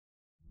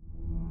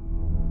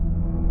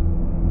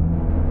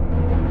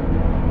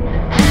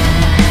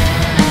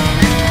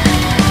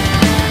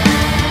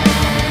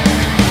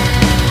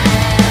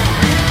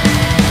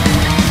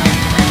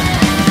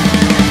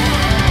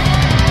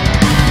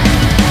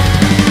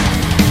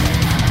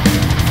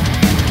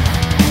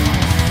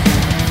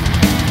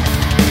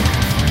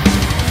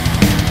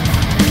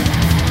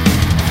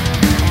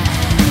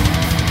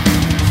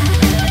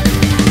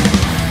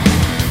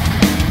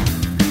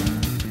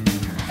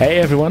Hey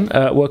everyone,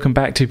 welcome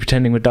back to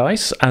Pretending with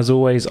Dice. As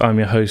always, I'm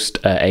your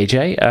host,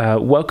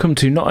 AJ. Welcome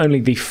to not only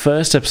the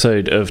first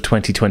episode of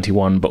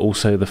 2021, but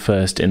also the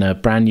first in a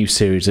brand new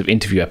series of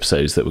interview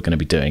episodes that we're going to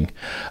be doing.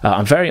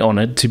 I'm very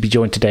honoured to be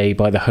joined today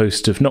by the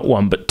host of not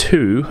one, but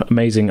two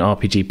amazing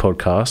RPG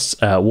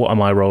podcasts, What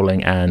Am I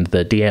Rolling and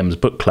the DM's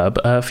Book Club,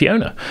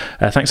 Fiona.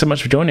 Thanks so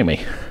much for joining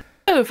me.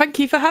 Oh, thank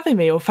you for having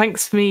me, or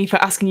thanks me for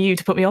asking you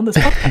to put me on this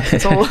podcast.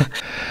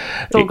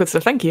 It's all good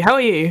stuff. Thank you. How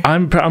are you?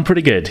 I'm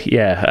pretty good.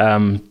 Yeah.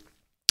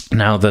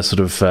 Now the sort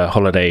of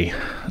holiday,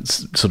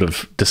 sort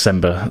of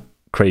December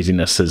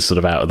craziness is sort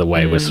of out of the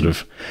way. We're sort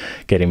of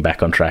getting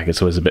back on track.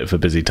 It's always a bit of a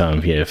busy time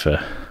of year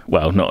for,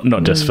 well,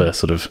 not just for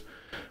sort of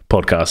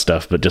podcast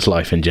stuff, but just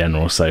life in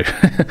general. So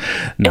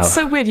no. It's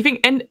so weird. You think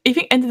end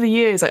of the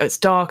year is like it's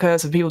darker,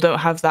 so people don't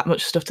have that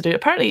much stuff to do.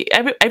 Apparently,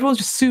 everyone's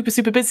just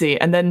super busy,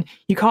 and then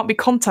you can't be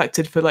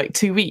contacted for like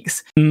 2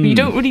 weeks. You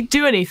don't really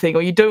do anything,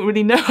 or you don't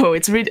really know.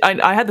 It's really.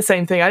 I had the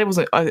same thing. I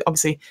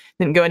obviously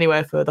didn't go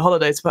anywhere for the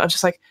holidays, but I was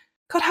just like,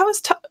 God, how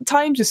is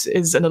time just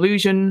is an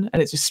illusion,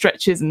 and it just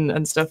stretches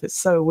and stuff. It's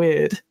so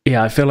weird.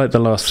 Yeah, I feel like the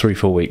last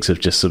 3-4 weeks have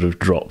just sort of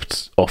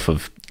dropped off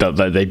of.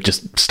 They've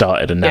just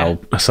started, and now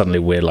suddenly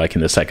we're like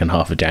in the second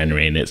half of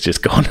January, and it's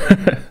just gone.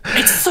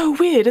 It's so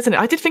weird, isn't it?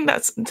 I did think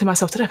that to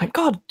myself today. I think,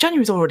 God,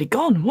 January's already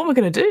gone. What am I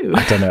going to do?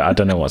 I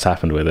don't know what's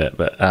happened with it,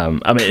 but I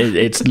mean,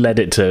 it's led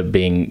it to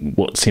being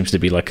what seems to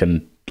be like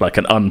an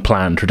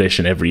unplanned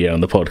tradition every year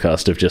on the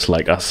podcast of just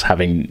like us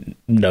having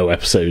no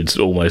episodes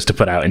almost to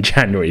put out in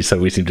January, so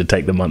we seem to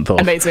take the month off.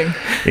 Amazing.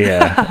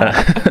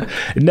 Yeah.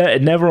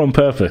 Never on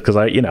purpose, because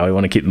I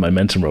want to keep the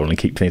momentum rolling and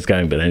keep things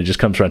going, but then it just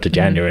comes around to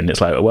January and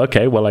it's like, well,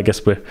 okay, well, I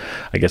guess we're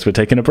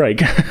taking a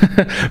break.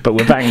 But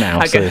we're back now.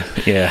 I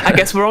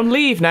guess we're on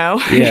leave now.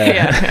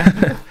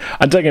 Yeah.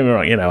 And don't get me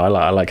wrong, I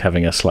like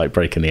having a slight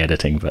break in the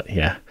editing, but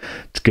yeah,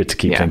 it's good to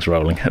keep things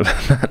rolling.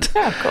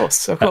 Yeah, of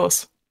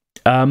course.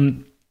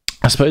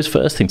 I suppose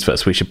first things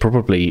first, we should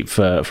probably,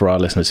 for our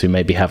listeners who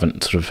maybe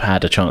haven't sort of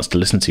had a chance to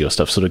listen to your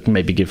stuff, sort of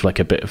maybe give like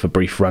a bit of a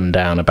brief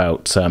rundown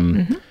about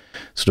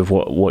sort of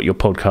what your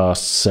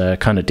podcast's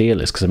kind of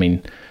deal is. Because I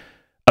mean,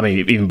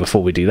 even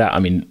before we do that, I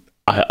mean,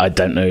 I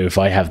don't know if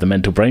I have the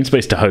mental brain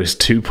space to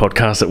host 2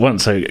 podcasts at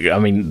once. So I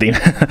mean,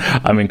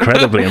 I'm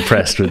incredibly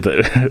impressed with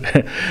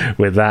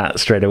that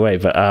straight away.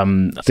 But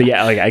so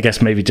yeah, I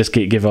guess maybe just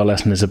give our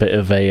listeners a bit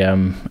of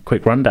a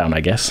quick rundown, I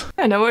guess.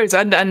 Yeah, no worries.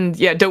 And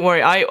yeah, don't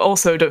worry. I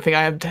also don't think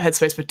I have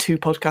headspace for 2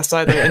 podcasts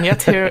either. And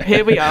yet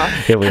here we are.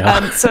 Here we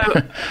are.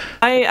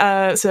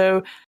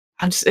 So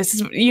I'm just,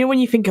 it's, when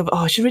you think of,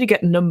 I should really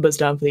get numbers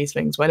down for these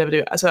things, but I never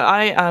do. So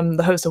I am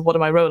the host of What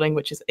Am I Rolling,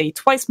 which is a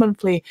twice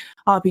monthly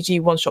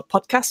RPG one-shot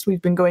podcast.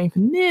 We've been going for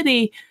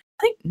nearly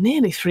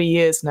 3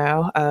 years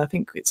now. I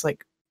think it's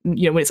like,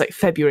 when it's like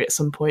February at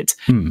some point.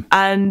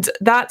 And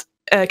that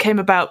came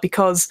about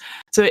because,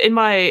 so in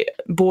my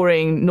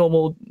boring,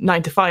 normal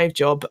 9-to-5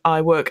 job,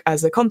 I work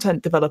as a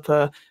content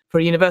developer for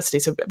a university.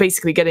 So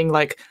basically getting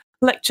like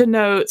lecture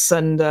notes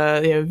and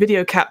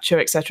video capture,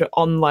 etc.,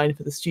 online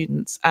for the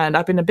students. And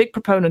I've been a big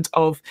proponent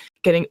of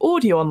getting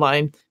audio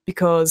online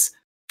because,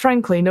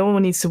 frankly, no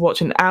one needs to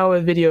watch an hour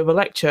video of a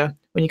lecture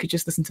when you could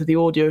just listen to the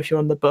audio if you're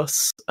on the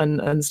bus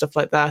and stuff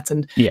like that.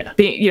 And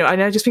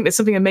and I just think there's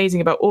something amazing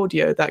about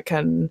audio that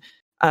can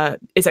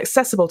is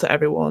accessible to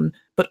everyone,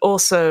 but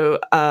also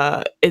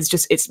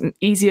it's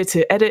easier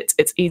to edit,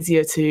 it's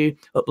easier to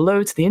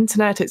upload to the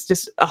internet. It's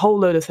just a whole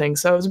load of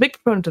things. So I was a big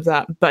proponent of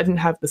that, but I didn't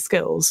have the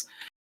skills.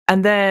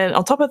 And then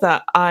on top of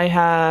that, I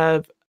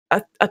have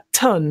a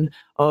ton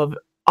of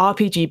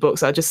RPG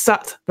books. I just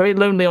sat very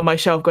lonely on my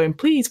shelf going,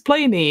 please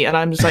play me. And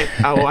I'm just like,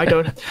 I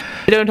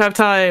don't have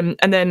time.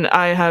 And then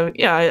I have,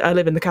 I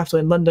live in the capital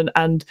in London,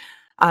 and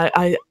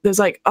I there's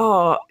like,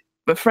 a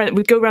friend,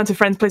 we'd go around to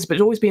friends' places, but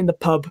it'd always be in the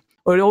pub,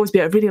 or it'd always be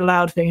a really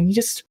loud thing. And you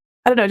just,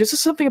 I don't know, just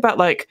something about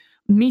like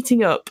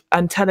meeting up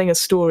and telling a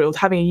story or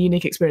having a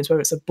unique experience,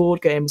 whether it's a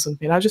board game or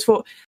something. I just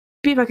thought,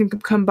 maybe if I can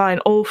combine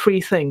all 3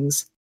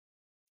 things,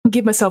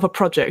 give myself a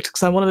project,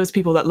 because I'm one of those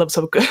people that loves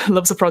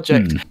a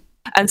project.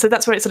 And so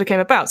that's where it sort of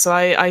came about. So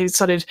I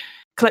started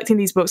collecting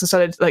these books and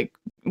started, like,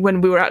 when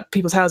we were at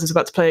people's houses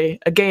about to play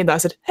a game, that I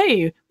said,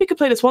 hey, we could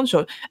play this one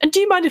shot, and do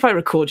you mind if I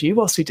record you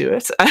whilst we do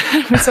it?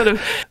 And we sort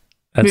of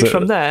moved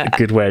from there. A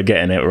good way of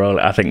getting it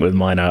rolling. I think with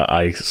mine,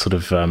 I sort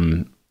of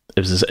it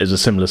was a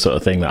similar sort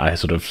of thing, that I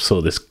sort of saw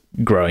this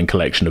growing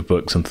collection of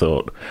books and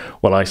thought,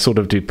 well, I sort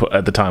of do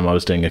at the time I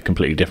was doing a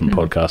completely different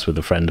podcast with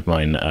a friend of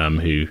mine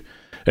who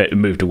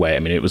moved away. I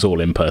mean, it was all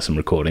in-person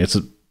recording. It's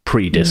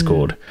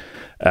pre-Discord.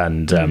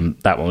 And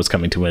that one was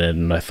coming to an end,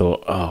 and I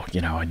thought, I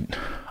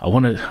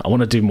want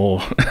to do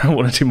more. I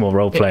want to do more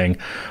role playing.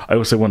 I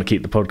also want to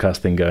keep the podcast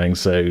thing going,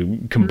 so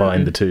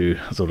combine the two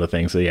sort of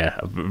things. So yeah,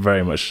 I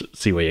very much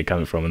see where you're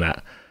coming from in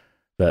that.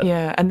 But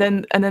yeah, and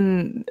then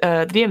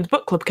the DM's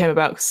Book Club came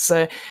about.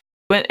 So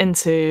went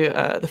into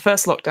the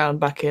first lockdown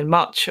back in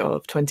March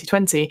of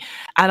 2020,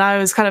 and I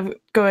was kind of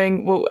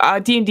going, well,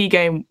 our D&D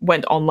game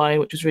went online,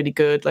 which was really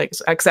good, like,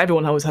 because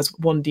everyone always has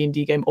one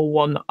D&D game or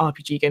one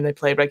RPG game they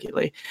play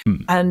regularly.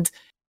 And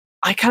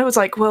I kind of was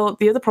like, well,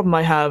 the other problem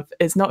I have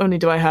is not only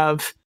do I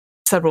have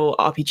several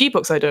RPG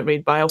books I don't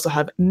read, but I also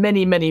have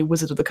many, many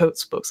Wizard of the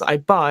Coast books that I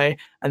buy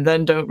and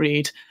then don't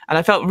read. And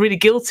I felt really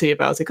guilty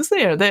about it because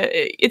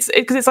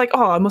it's like,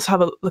 oh, I must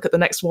have a look at the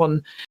next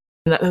one.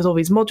 And there's all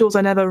these modules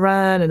I never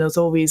ran, and there's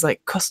all these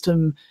like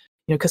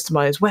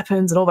customized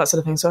weapons and all that sort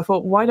of thing. So I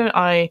thought, why don't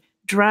I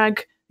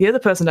drag the other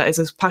person that is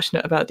as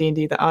passionate about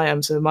D&D that I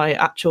am, so my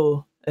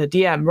actual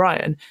DM,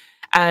 Ryan,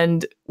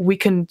 and we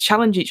can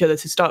challenge each other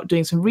to start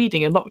doing some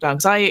reading in lockdown,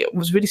 because I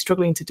was really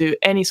struggling to do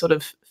any sort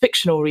of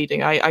fictional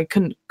reading. I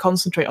couldn't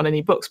concentrate on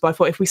any books, but I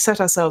thought if we set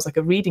ourselves like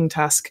a reading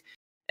task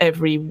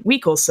every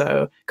week or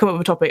so, come up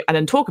with a topic and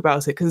then talk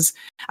about it, because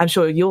I'm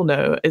sure you'll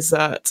know, is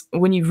that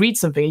when you read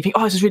something, you think,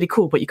 oh, this is really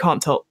cool, but you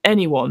can't tell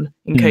anyone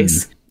in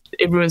case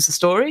it ruins the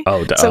story.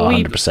 Oh, so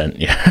 100%,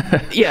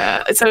 yeah.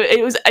 Yeah, so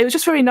it was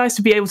just very nice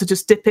to be able to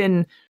just dip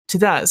in to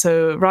that.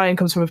 So Ryan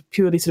comes from a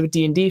purely sort of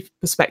D&D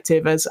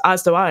perspective, as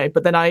do I,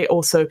 but then I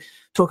also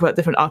talk about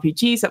different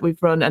RPGs that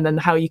we've run and then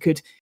how you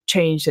could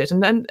change it.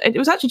 And then it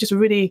was actually just a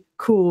really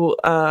cool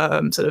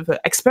sort of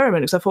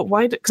experiment, because I thought,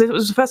 because it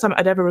was the first time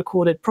I'd ever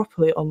recorded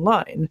properly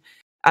online,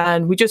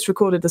 and we just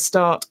recorded the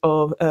start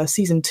of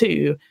season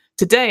 2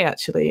 today,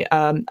 actually,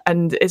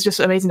 and it's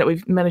just amazing that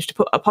we've managed to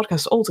put a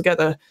podcast all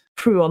together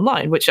through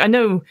online, which I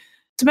know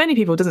to many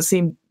people doesn't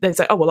seem, they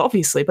say, oh, well,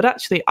 obviously, but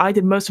actually I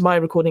did most of my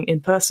recording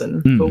in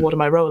person for What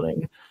Am I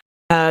Rolling,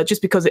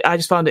 just because I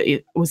just found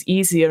it was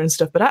easier and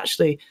stuff. But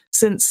actually,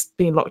 since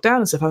being locked down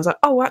and stuff, I was like,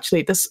 oh,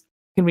 actually, this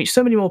can reach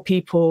so many more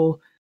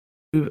people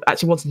who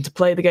actually wanting to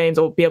play the games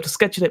or be able to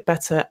schedule it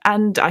better.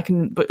 And I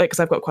can, but because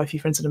I've got quite a few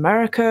friends in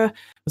America,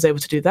 was able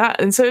to do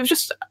that. And so it was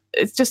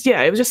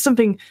just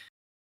something.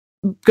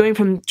 Going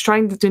from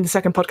doing the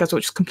second podcast,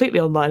 which is completely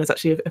online, has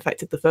actually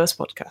affected the first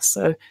podcast.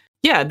 So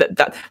yeah,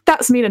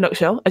 that's me in a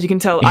nutshell. As you can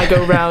tell, I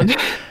go around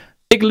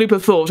big loop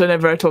of thought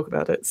whenever I talk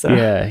about it. So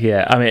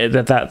yeah. I mean,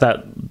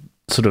 that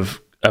sort of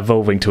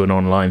evolving to an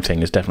online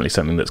thing is definitely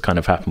something that's kind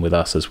of happened with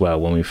us as well.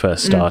 When we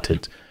first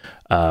started,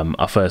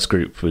 our first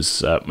group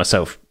was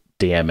myself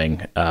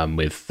DMing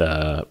with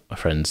my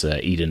friends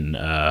Eden,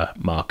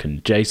 Mark,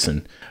 and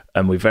Jason.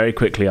 And we very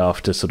quickly,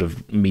 after sort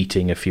of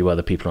meeting a few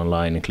other people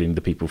online, including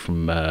the people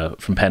from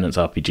Penance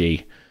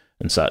RPG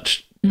and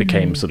such,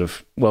 became sort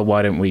of, well,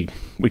 why don't we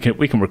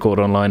can record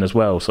online as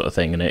well, sort of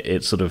thing. And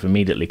it sort of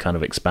immediately kind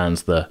of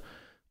expands the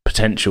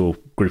potential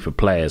group of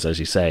players, as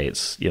you say.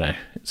 It's it's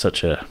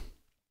such a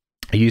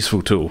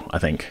useful tool, I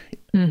think.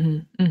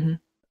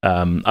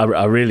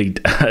 I really,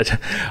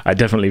 I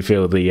definitely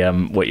feel the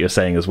what you're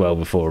saying as well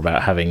before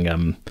about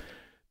having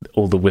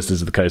all the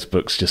Wizards of the Coast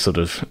books just sort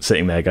of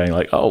sitting there going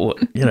like, oh,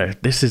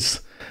 this is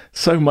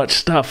so much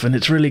stuff and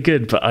it's really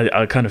good, but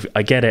I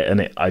get it,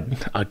 and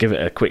I give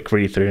it a quick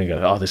read through and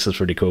go, oh, this is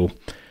really cool.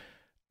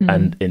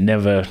 And it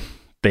never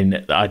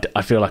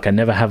I feel like I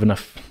never have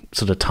enough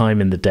sort of time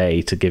in the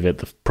day to give it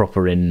the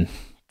proper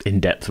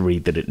in-depth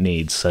read that it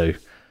needs. So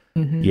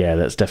yeah,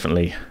 that's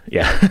definitely,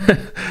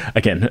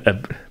 again,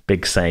 a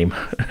big same.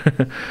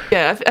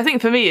 Yeah, I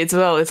think for me as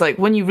well, it's like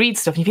when you read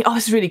stuff and you think, oh,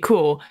 this is really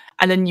cool,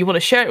 and then you want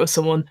to share it with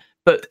someone,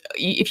 but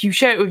if you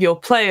share it with your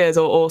players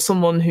or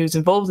someone who's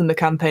involved in the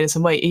campaign in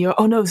some way, you're,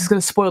 oh no, this is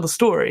going to spoil the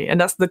story. And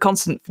that's the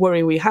constant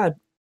worry we had.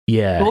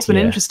 Yeah. What's been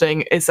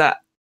interesting is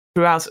that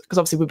throughout, because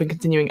obviously we've been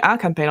continuing our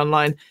campaign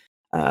online,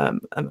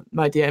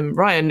 my DM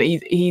Ryan,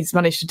 he's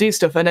managed to do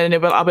stuff, and then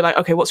I'll be like,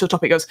 okay, what's your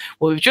topic? He goes,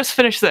 well, we've just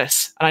finished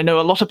this and I know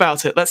a lot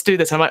about it, let's do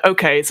this. And I'm like,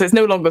 okay, so it's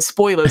no longer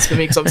spoilers for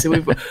me, because obviously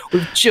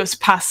we've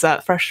just passed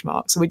that fresh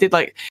mark. So we did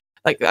like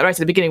right at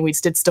the beginning, we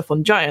did stuff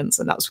on giants,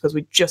 and that's because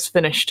we just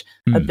finished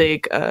a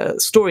big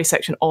story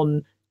section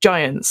on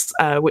giants,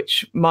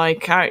 which my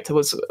character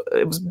was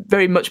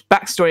very much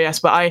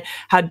backstory-esque, but I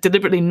had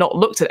deliberately not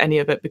looked at any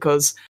of it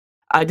because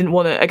I didn't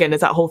want to, again,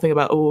 there's that whole thing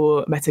about,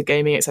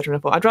 metagaming, etc. And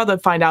I thought I'd rather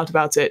find out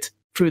about it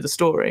through the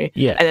story.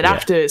 Yeah. And then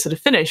after it sort of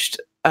finished,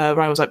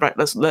 Ryan was like, right,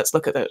 let's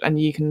look at it. And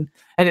you can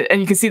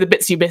see the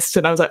bits you missed.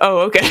 And I was like, oh,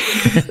 okay.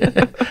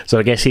 So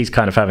I guess he's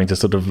kind of having to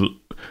sort of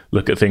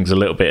look at things a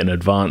little bit in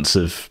advance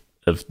of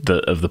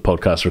the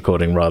podcast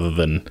recording, rather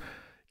than,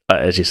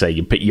 as you say,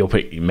 you're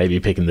maybe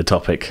picking the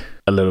topic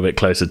a little bit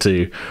closer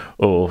to,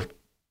 or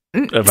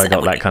have I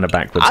got that kind of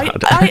backwards?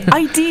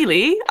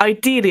 Ideally,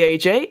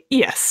 AJ,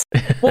 yes.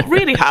 What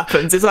really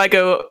happens is I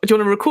go, do you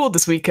want to record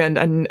this weekend?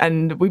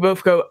 And we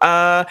both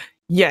go,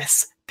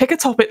 yes. Pick a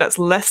topic that's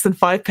less than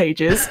 5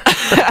 pages,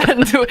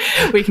 and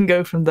we can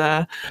go from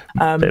there.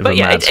 But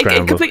yeah, it's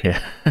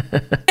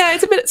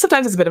a bit.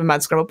 Sometimes it's a bit of a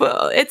mad scramble,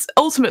 but it's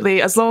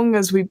ultimately, as long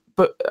as we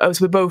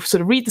both sort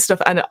of read the stuff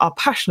and are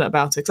passionate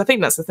about it. Because I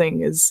think that's the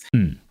thing is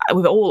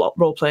with all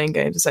role playing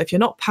games, so if you're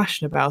not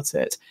passionate about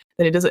it,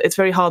 then it's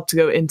very hard to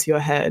go into your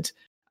head.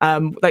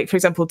 Like, for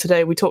example,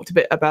 today we talked a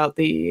bit about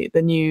the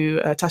new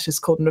Tasha's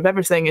Cauldron of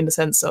Everything, in the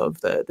sense of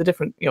the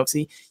different,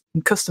 obviously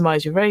you can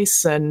customize your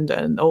race and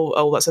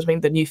all that sort of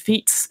thing, the new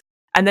feats.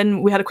 And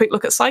then we had a quick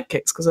look at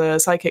sidekicks, because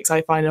sidekicks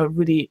I find are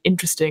really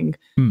interesting,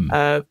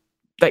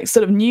 like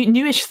sort of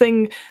newish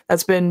thing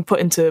that's been put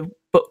into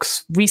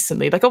books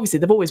recently. Like obviously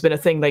they've always been a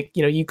thing, like,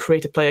 you know, you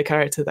create a player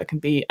character that can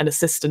be an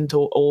assistant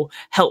or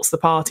helps the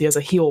party as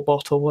a heal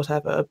bot or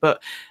whatever,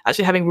 but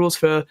actually having rules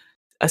for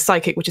a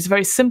psychic, which is a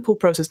very simple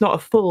process, not a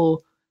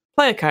full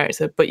player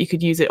character, but you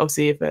could use it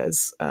obviously if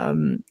there's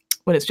when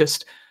it's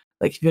just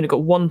like if you've only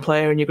got one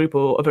player in your group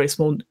or a very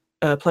small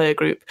player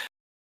group,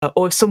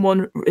 or if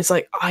someone is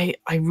like, I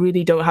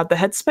really don't have the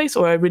headspace,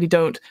 or I really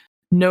don't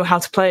know how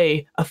to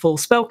play a full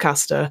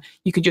spellcaster,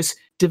 you could just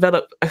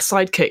develop a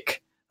sidekick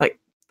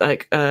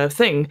like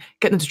thing,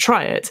 get them to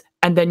try it,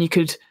 and then you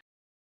could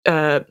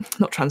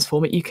not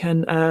transform it, you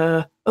can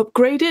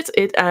upgrade it,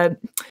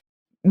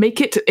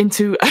 make it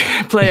into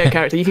a player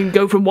character. You can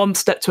go from one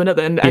step to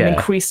another and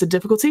increase the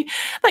difficulty.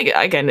 Like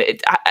again,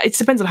 it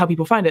depends on how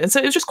people find it, and so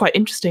it was just quite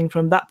interesting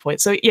from that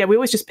point. So yeah, we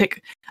always just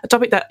pick a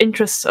topic that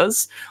interests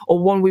us or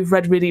one we've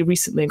read really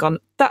recently and gone,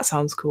 that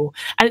sounds cool.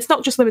 And it's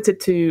not just limited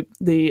to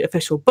the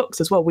official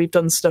books as well. We've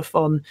done stuff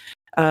on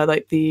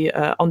like the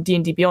on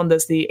D&D Beyond.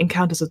 There's the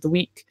Encounters of the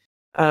Week.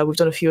 We've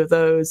done a few of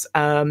those.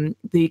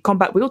 The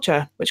Combat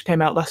Wheelchair, which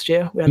came out last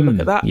year, we had a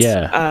look at that.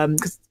 Yeah,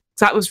 because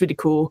that was really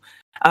cool.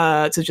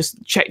 To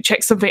just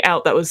check something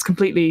out that was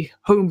completely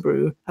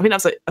homebrew. I think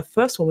that's like the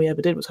first one we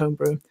ever did was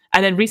homebrew.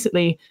 And then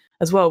recently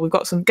as well, we've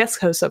got some guest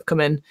hosts that have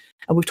come in,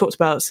 and we've talked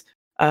about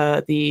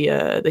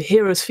the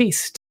Heroes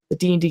Feast, the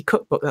D&D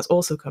cookbook that's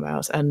also come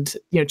out, and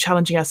you know,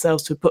 challenging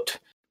ourselves to put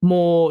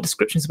more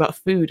descriptions about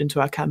food into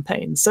our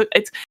campaigns. So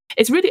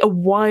it's really a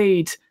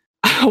wide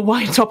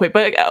topic,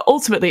 but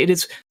ultimately it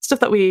is stuff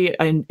that we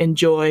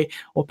enjoy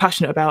or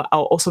passionate about,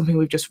 or something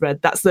we've just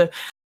read. That's the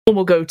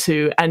normal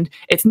go-to, and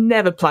it's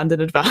never planned in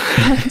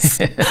advance.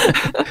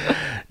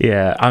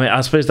 Yeah, I mean,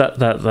 I suppose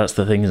that's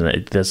the thing, isn't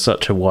it? There's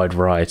such a wide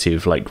variety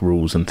of like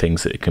rules and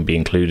things that can be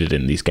included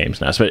in these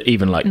games now. So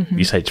even like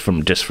you say,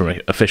 from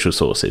official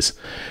sources,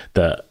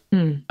 that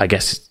I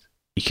guess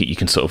you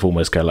can sort of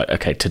almost go like,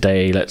 okay,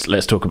 today let's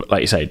talk about, like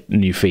you say,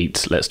 new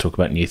feats. Let's talk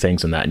about new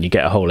things and that, and you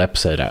get a whole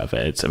episode out of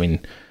it.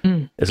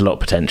 There's a lot of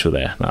potential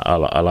there.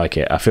 I like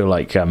it. I feel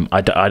like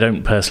I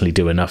don't personally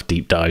do enough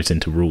deep dives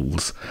into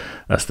rules.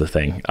 That's the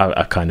thing.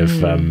 I kind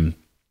of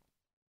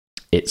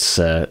it's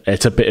a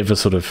bit of a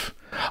sort of,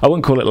 I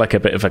wouldn't call it like a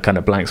bit of a kind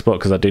of blank spot,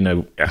 because I do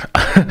know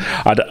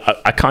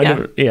I kind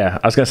of I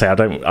was going to say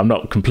I'm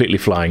not completely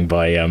flying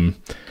by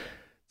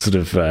sort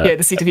of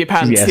the seat of your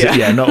pants.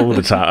 Not all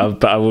the time,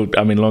 but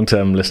I mean,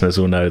 long-term listeners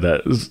will know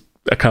that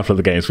a couple of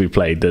the games we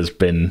played, there's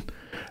been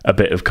a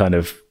bit of kind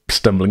of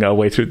stumbling our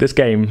way through this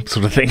game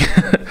sort of thing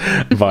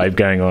vibe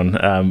going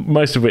on,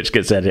 most of which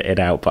gets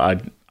edited out,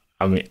 but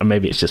I mean,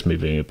 maybe it's just me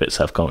being a bit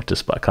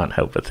self-conscious, but I can't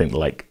help but think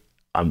like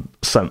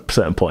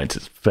certain points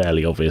it's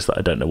fairly obvious that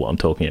I don't know what I'm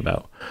talking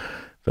about.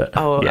 But,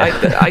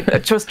 I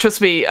trust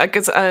me. I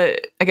guess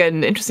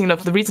again, interesting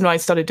enough, the reason why I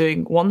started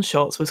doing one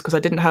shots was because I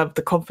didn't have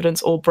the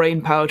confidence or brain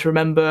power to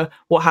remember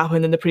what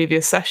happened in the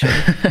previous session.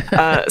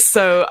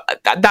 So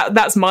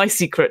that's my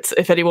secret.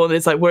 If anyone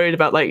is like worried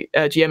about like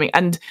GMing,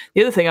 and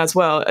the other thing as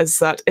well is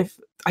that if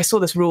I saw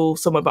this rule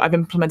somewhere, but I've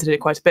implemented it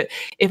quite a bit.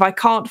 If I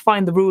can't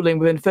find the ruling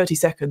within 30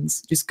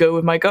 seconds, just go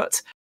with my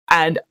gut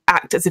and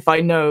act as if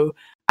I know.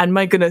 And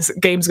my goodness,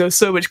 games go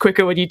so much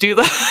quicker when you do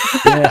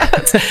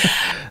that.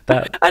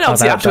 And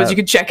obviously afterwards you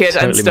can check it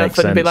and stuff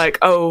and be like,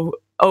 oh,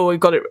 you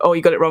got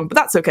it wrong. But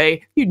that's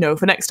okay. You know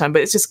for next time.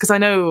 But it's just because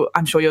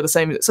I'm sure you're the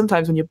same.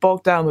 Sometimes when you're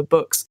bogged down with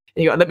books,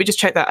 and you go, let me just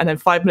check that. And then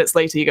 5 minutes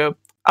later you go,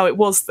 oh, it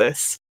was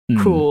this.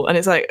 Cool. And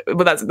it's like,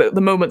 well, that's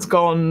the moment's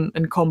gone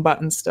in combat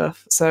and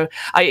stuff. So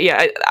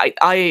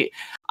I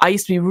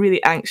used to be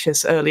really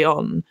anxious early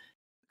on,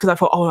 because I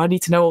thought, I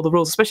need to know all the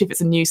rules, especially if it's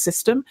a new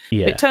system.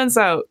 Yeah. It turns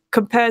out,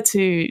 compared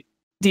to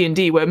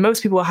D&D, where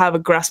most people have a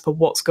grasp of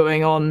what's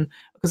going on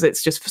because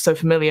it's just so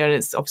familiar, and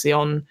it's obviously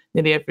on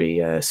nearly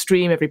every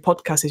stream, every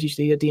podcast is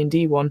usually a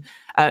D&D one.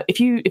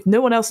 If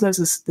no one else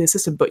knows the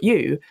system but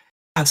you,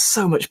 have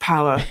so much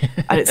power,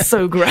 and it's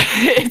so great.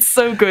 It's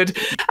so good,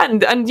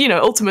 and you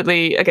know,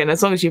 ultimately, again,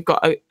 as long as you've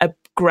got a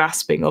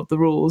grasping of the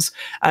rules,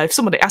 if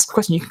somebody asks a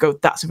question, you can go,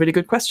 "That's a really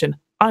good question.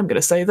 I'm going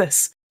to say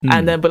this."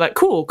 And then be like,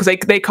 cool, because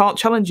they can't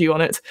challenge you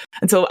on it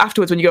until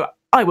afterwards when you go,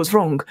 I was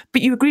wrong,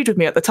 but you agreed with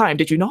me at the time,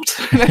 did you not?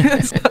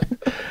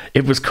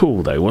 It was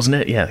cool though, wasn't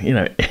it? Yeah, you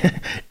know,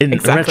 in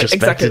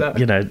retrospect,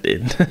 you know.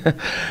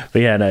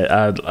 But yeah,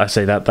 no, I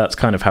say that's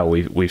kind of how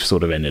we've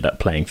sort of ended up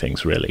playing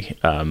things, really.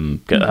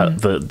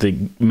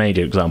 The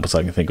major examples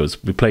I can think of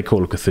was we played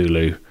Call of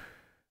Cthulhu,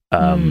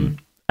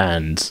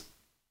 and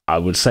I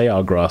would say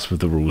our grasp of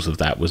the rules of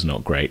that was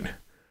not great.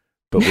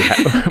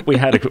 But we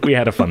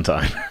had a fun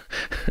time.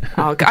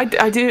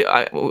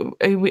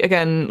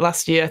 Again,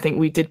 last year I think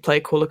we did play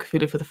Call of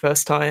Cthulhu for the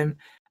first time,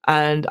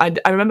 and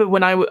I remember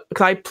when I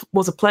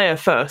was a player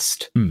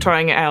first,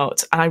 trying it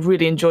out, and I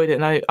really enjoyed it.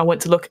 And I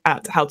went to look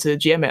at how to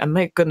GM it, and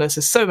my goodness,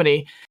 there's so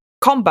many.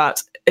 Combat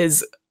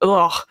is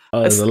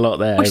there's a lot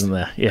there, isn't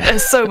there? Yeah,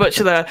 there's so much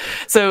there.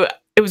 So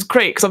it was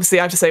great because obviously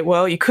I have to say,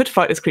 well, you could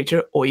fight this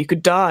creature or you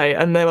could die,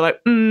 and they were like,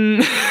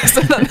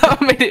 so that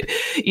made it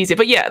easier.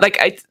 But yeah,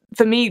 like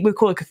for me with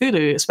Call of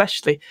Cthulhu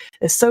especially,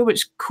 there's so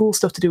much cool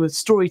stuff to do with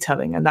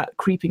storytelling and that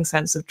creeping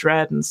sense of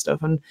dread and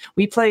stuff. And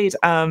we played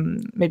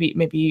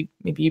maybe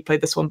you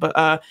played this one,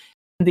 but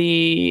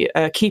the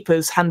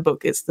Keeper's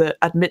Handbook is that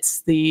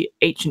admits the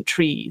ancient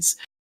trees,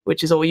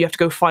 which is all you have to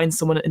go find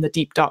someone in the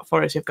deep dark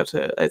forest. You've got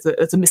to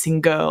it's a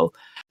missing girl.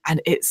 And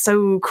it's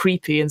so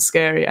creepy and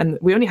scary. And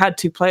we only had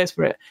 2 players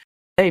for it.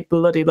 They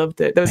bloody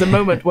loved it. There was a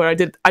moment where I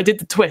did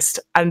the twist,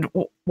 and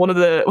one of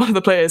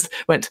the players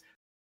went,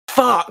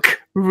 "Fuck!"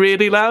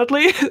 really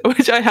loudly,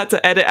 which I had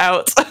to edit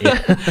out.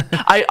 Yeah.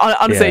 I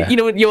honestly, you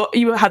know,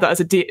 you had that as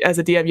a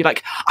DM. You're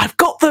like, "I've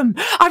got them,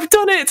 I've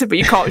done it," but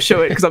you can't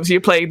show it because obviously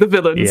you're playing the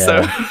villain. Yeah.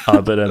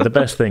 So, but the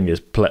best thing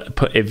is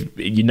if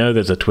you know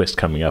there's a twist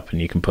coming up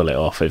and you can pull it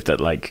off. If that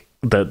like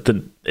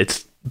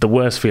it's. The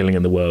worst feeling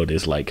in the world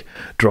is like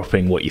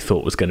dropping what you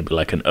thought was going to be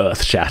like an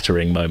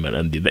earth-shattering moment,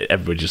 and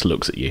everybody just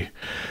looks at you,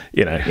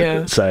 you know.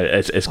 Yeah. So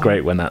it's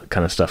great when that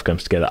kind of stuff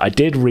comes together. I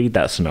did read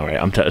that scenario.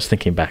 I was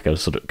thinking back. It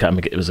was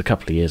a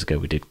couple of years ago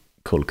we did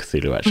Call of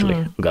Cthulhu.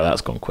 Actually,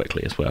 that's gone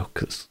quickly as well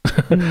because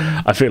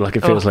I feel like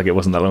it feels like it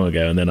wasn't that long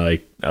ago, and then I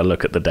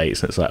look at the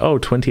dates and it's like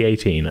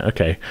 2018.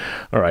 Okay,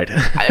 all right.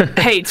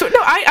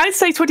 I'd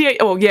say 28.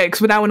 Oh yeah,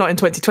 because now we're not in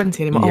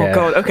 2020 anymore. Yeah. Oh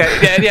god.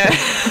 Okay. Yeah.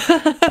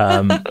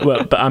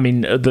 Well, but I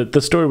mean,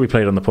 the story we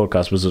played on the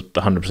podcast was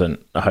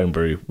 100% a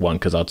homebrew one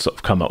because I'd sort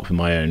of come up with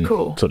my own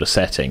sort of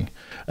setting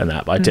and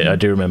that. But I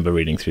do remember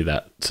reading through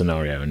that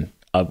scenario, and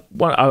I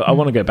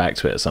want to go back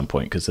to it at some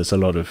point because there's a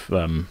lot of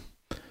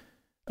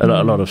a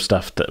lot of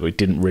stuff that we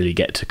didn't really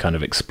get to kind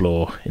of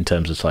explore in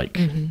terms of like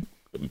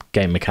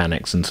game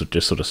mechanics and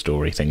just sort of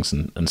story things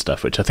and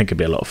stuff, which I think would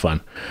be a lot of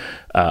fun.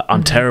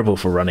 I'm terrible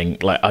for running.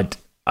 Like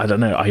I don't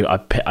know.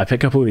 I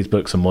pick up all these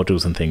books and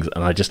modules and things,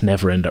 and I just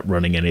never end up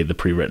running any of the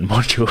pre-written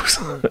modules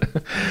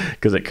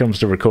because it comes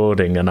to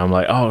recording, and I'm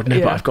like, oh no,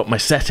 but I've got my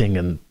setting,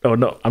 and I'm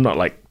not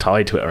like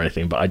tied to it or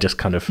anything, but I just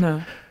kind of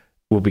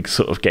will be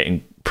sort of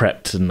getting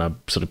prepped, and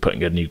I'm sort of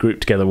putting a new group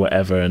together,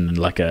 whatever, and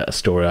like a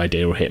story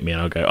idea will hit me,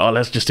 and I'll go, oh,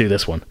 let's just do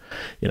this one,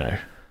 you know.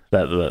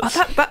 That's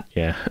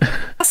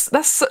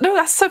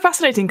so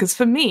fascinating because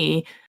for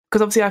me,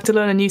 because obviously I have to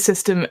learn a new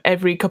system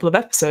every couple of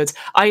episodes,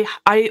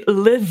 I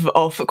live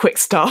off quick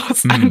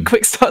starts and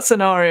quick start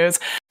scenarios.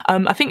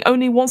 I think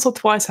only once or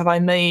twice have I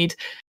made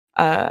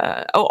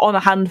on a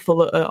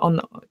handful,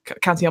 on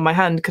counting on my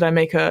hand, could I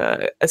make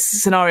a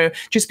scenario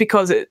just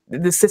because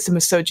the system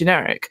is so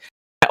generic,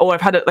 or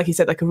I've had it, like you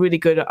said, like a really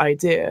good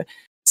idea.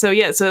 So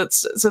yeah, so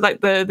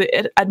like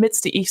the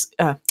admits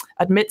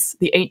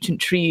the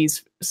ancient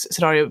trees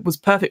scenario was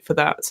perfect for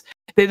that.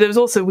 There was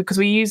also, because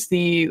we used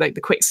the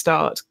quick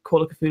start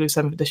Call of Cthulhu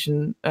 7th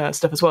edition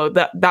stuff as well.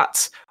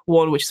 That's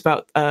one which is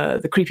about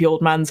the creepy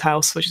old man's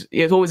house, which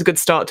is always a good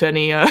start to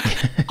any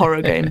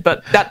horror game.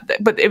 But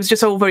it was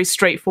just all very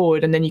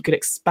straightforward, and then you could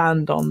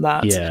expand on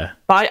that. Yeah.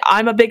 But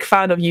I'm a big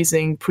fan of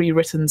using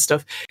pre-written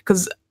stuff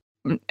because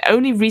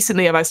only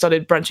recently have I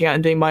started branching out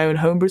and doing my own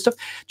homebrew stuff,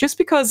 just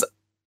because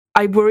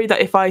I worry that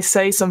if I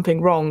say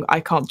something wrong, I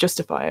can't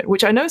justify it,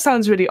 which I know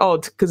sounds really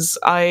odd because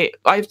I've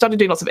started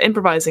doing lots of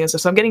improvising and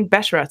stuff, so I'm getting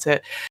better at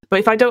it. But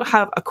if I don't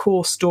have a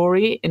core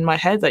story in my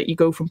head that you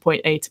go from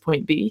point A to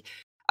point B,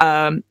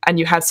 and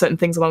you have certain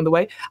things along the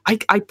way,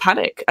 I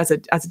panic as a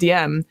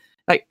DM,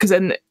 like, because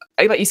then,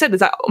 like you said, there's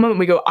that moment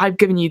we go, I've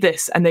given you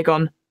this, and they're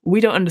gone,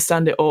 we don't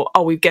understand it, or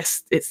oh, we've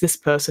guessed it's this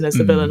person as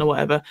the villain or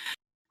whatever.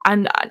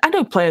 And I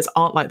know players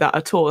aren't like that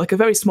at all. Like a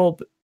very small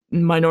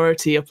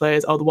minority of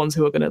players are the ones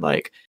who are going to,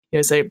 like, you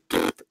know, say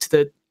to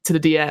the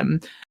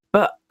DM.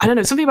 But I don't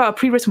know, something about a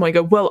pre-written one, you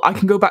go, well, I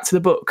can go back to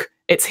the book,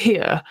 it's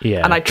here,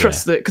 and I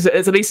trust that because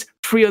there's at least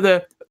 3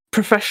 other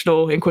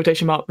professional, in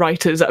quotation mark,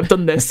 writers that have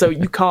done this, so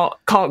you can't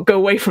go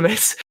away from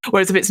it.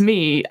 Whereas if it's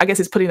me, I guess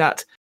it's putting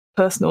that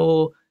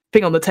personal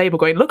thing on the table,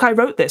 going, look, I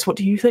wrote this, what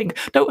do you think?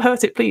 Don't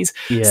hurt it, please.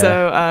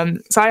 So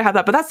I had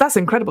that, but that's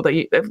incredible that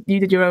you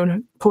did your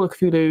own Call of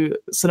Cthulhu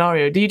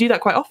scenario. Do you do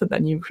that quite often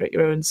then? You create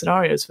your own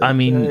scenarios for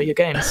your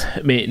games?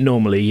 I mean,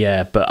 normally,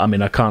 yeah, but I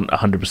mean, I can't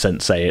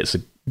 100% say it's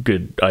a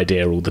good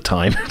idea all the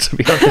time, to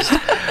be honest.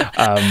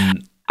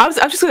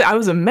 I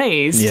was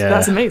amazed. Yeah,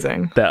 that's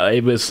amazing. That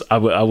it was. I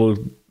will.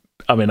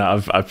 I mean,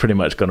 I've pretty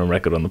much gone on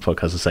record on the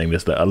podcast as saying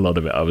this, that a lot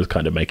of it I was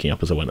kind of making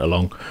up as I went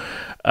along.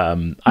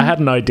 I had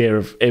an idea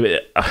of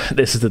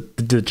this is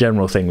the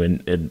general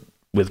thing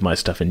with my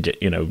stuff in,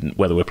 you know,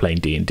 whether we're playing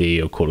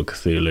D&D or Call of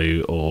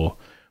Cthulhu or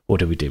what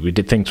did we do? We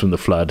did Things from the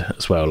Flood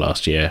as well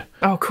last year.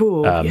 Oh,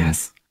 cool!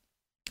 Yes.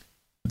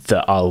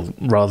 That I'll,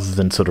 rather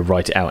than sort of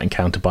write it out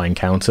encounter by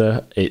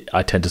encounter,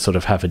 I tend to sort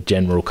of have a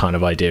general kind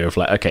of idea of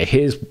like, okay,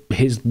 here's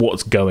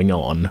what's going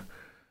on.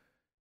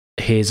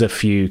 Here's a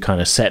few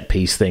kind of set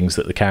piece things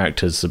that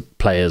the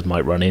players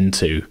might run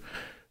into.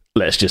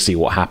 Let's just see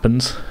what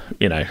happens,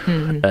 you know.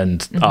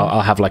 And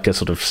I'll have like a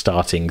sort of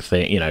starting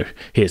thing, you know,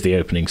 here's the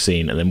opening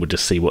scene, and then we'll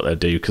just see what they'll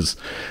do, because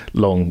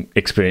long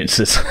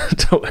experiences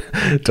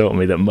taught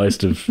me that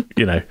most of,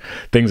 you know,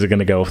 things are going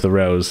to go off the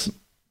rails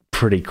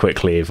pretty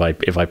quickly if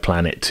I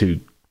plan it too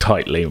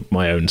tightly,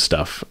 my own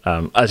stuff.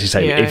 As you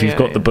say, if you've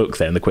got the book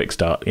there and the quick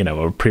start,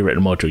 or a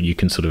pre-written module, you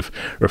can sort of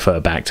refer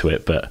back to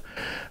it. But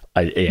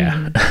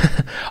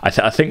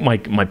I think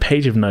my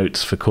page of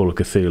notes for Call of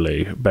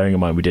Cthulhu, bearing in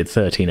mind we did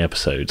 13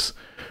 episodes,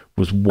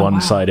 was one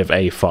side of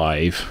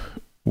A5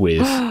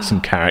 with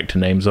some character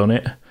names on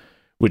it,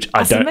 which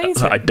I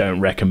don't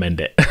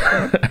recommend it.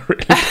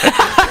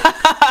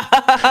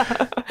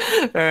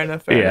 Fair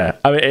enough.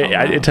 I mean,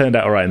 it turned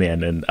out all right in the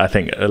end, and I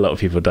think a lot of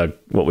people dug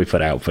what we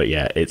put out. But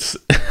yeah, it's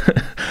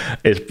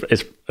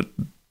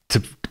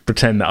to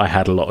pretend that I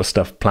had a lot of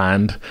stuff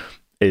planned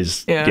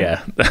is I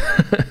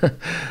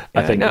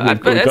think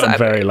we've gotten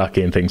very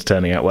lucky in things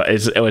turning out well.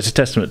 It was a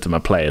testament to my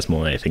players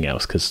more than anything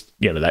else, because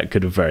that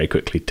could have very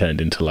quickly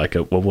turned into like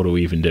a what are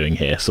we even doing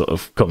here sort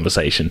of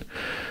conversation.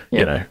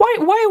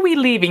 Why are we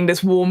leaving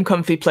this warm,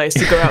 comfy place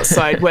to go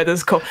outside where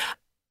there's cold?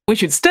 We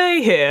should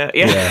stay here.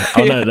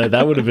 Oh no,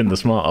 that would have been the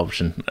smart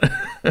option.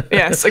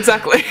 Yes,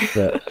 exactly.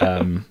 But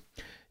I mean,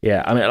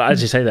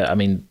 as you say that, I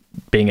mean,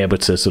 being able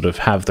to sort of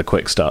have the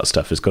quick start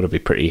stuff has got to be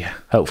pretty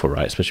helpful,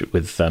 right? Especially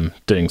with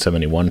doing so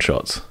many one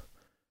shots.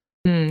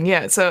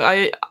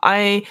 So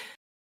I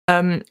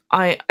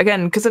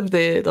again, because of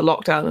the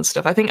lockdown and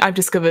stuff, I think I've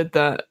discovered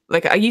that,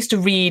 like, I used to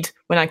read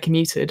when I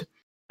commuted,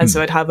 and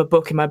so I'd have a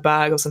book in my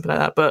bag or something like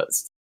that. But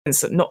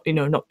since not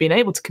being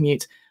able to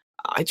commute,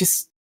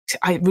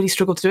 I really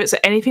struggle to do it. So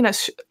anything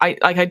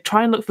I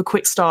try and look for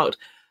quick start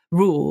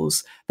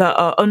rules that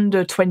are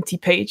under 20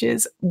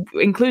 pages,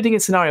 including a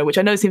scenario, which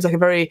I know seems like a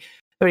very,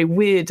 very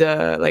weird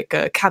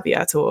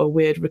caveat or a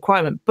weird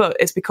requirement, but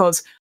it's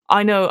because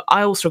I know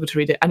I'll struggle to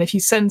read it. And if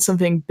you send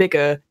something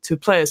bigger to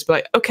players, be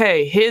like,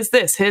 okay, here's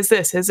this,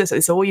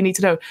 it's all you need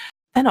to know,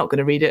 they're not going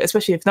to read it,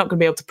 especially if they're not going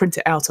to be able to print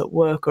it out at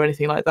work or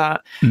anything like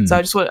that. So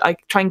I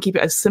try and keep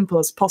it as simple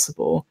as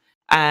possible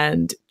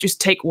and just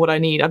take what I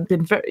need. I've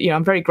been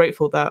I'm very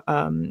grateful that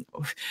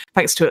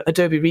thanks to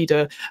Adobe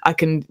Reader, I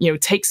can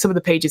take some of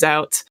the pages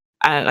out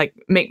and like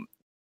make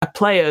a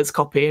player's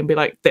copy and be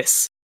like,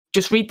 this,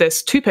 just read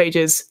this 2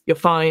 pages, you're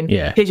fine.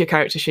 Here's your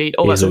character sheet,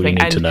 all that sort of thing.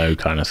 You need to know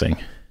kind of thing.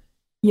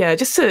 Yeah,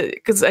 just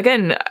because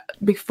again,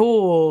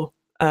 before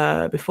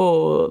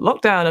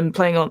lockdown and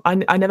playing on,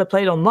 I never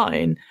played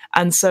online,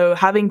 and so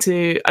having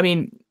to, I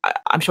mean,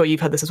 I'm sure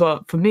you've had this as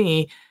well. For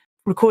me,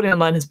 recording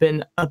online has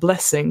been a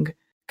blessing,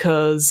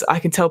 because I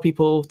can tell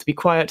people to be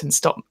quiet and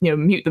stop,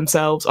 mute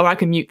themselves, or I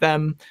can mute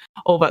them,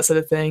 all that sort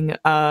of thing.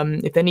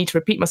 If they need to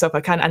repeat myself,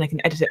 I can, and I can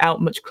edit it out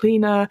much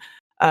cleaner.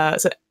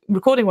 So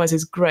recording wise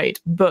is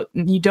great, but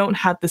you don't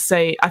have the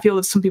say. I feel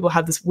that some people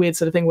have this weird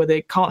sort of thing where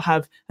they can't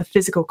have a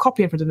physical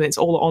copy in front of them. It's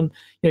all on,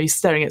 you're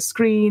staring at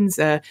screens.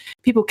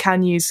 People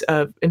can use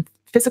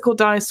physical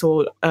dice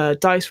or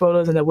dice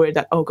rollers, and they're worried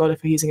that, oh God,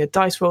 if you're using a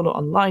dice roller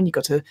online, you've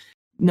got to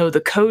know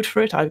the code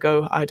for it.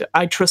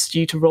 I trust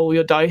you to roll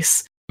your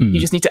dice. You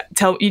just need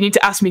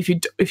to ask me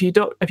if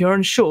you're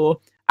unsure,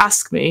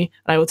 ask me,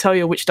 and I will tell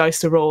you which dice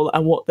to roll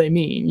and what they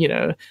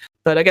mean,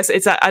 But I guess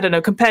it's, I don't know,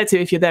 compared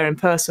to if you're there in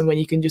person, when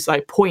you can just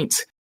like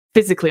point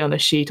physically on a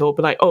sheet or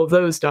be like, oh,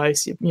 those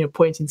dice,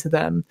 pointing to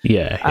them.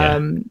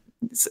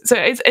 So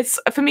it's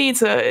for me,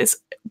 it's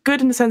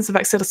good in the sense of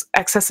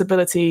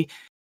accessibility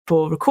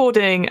for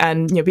recording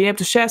and being able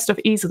to share stuff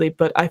easily.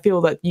 But I feel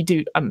that you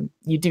do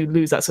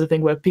lose that sort of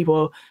thing where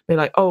people be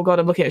like, oh God,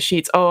 I'm looking at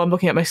sheets. Oh, I'm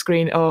looking at my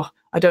screen. Oh,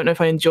 I don't know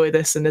if I enjoy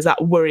this, and there's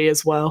that worry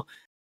as well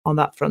on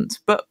that front.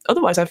 But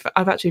otherwise, I've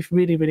actually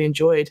really, really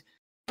enjoyed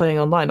playing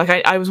online.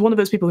 Like I was one of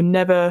those people who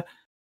never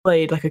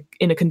played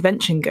in a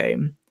convention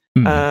game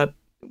at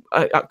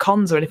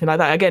cons or anything like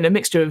that. Again, a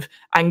mixture of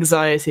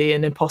anxiety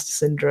and imposter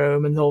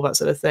syndrome and all that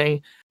sort of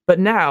thing. But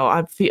now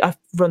I've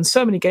run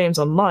so many games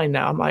online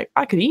now. I'm like,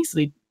 I could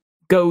easily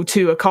go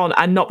to a con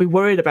and not be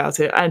worried about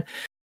it. And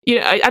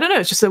I don't know,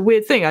 it's just a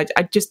weird thing. I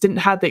just didn't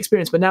have the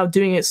experience. But now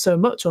doing it so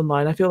much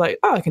online, I feel like,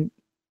 oh, I can,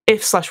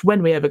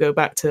 when we ever go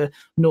back to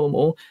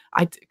normal,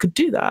 I could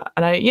do that.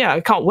 And I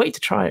can't wait to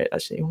try it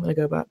actually when I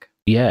go back.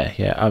 Yeah.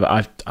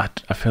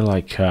 I feel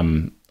like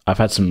I've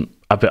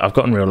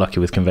gotten real lucky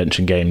with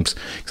convention games,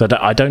 because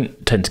I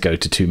don't tend to go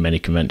to too many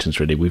conventions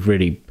really. We've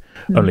really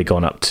only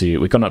gone up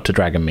to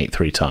Dragon Meet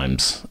 3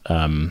 times.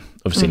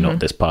 Obviously not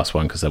this past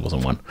one because there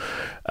wasn't one.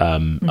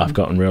 I've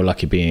gotten real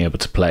lucky being able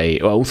to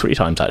play all 3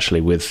 times actually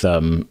with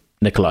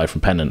Nikolai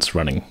from Penance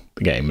running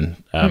the game,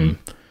 and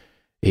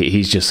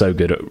he's just so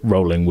good at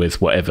rolling with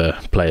whatever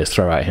players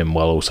throw at him,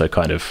 while also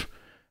kind of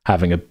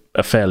having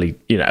a fairly,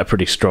 a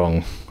pretty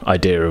strong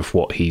idea of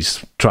what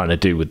he's trying to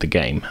do with the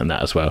game and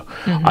that as well.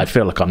 I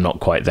feel like I'm not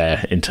quite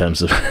there in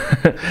terms of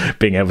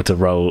being able to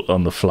roll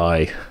on the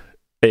fly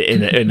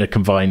in a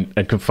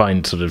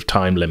confined sort of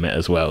time limit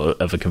as well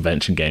of a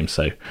convention game.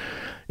 So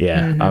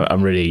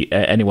I'm really,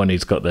 anyone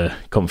who's got the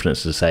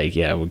confidence to say,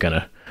 we're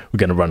gonna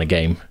run a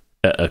game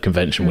at a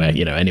convention where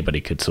anybody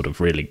could sort of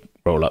really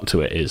roll up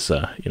to it is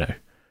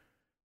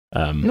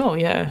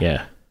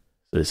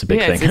So it's a big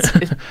thing.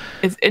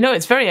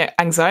 It's very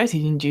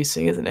anxiety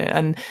inducing, isn't it?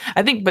 And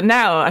I think, but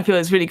now I feel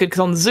it's really good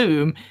because on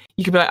Zoom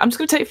you can be like, I'm just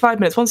going to take 5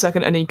 minutes, 1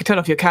 second, and then you can turn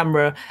off your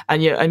camera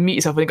and mute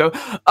yourself and go,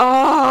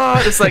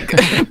 just like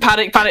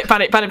panic, and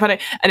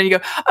then you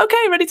go,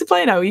 okay, ready to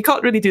play now. You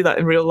can't really do that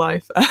in real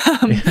life.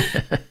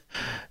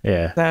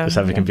 Yeah, just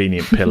have a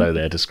convenient pillow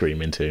there to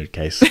scream into in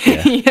case.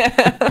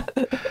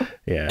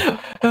 Yeah.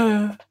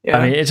 I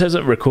mean, in terms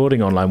of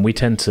recording online, we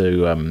tend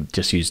to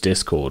just use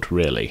Discord,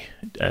 really,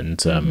 and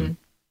I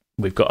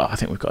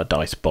think we've got a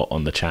dice bot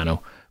on the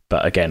channel.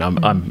 But again,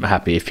 I'm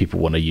happy if people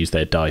want to use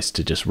their dice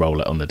to just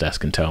roll it on the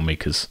desk and tell me,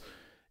 because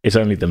it's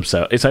only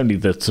themselves. It's only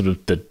the sort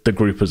of the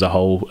group as a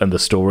whole and the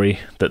story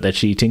that they're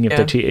cheating if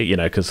they're cheating.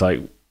 Because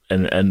like,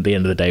 and at the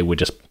end of the day, we're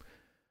just.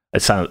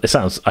 It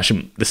sounds. I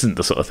shouldn't. This isn't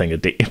the sort of thing a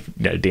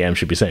DM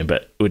should be saying,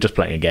 but we're just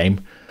playing a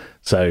game.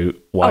 So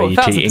why are you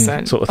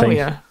cheating? Sort of thing.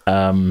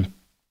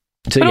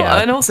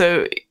 And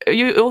also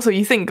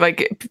you think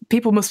like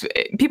people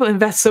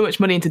invest so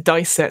much money into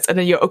dice sets, and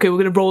then we're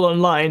going to roll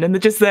online, and they're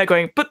just there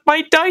going, but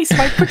my dice,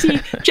 my pretty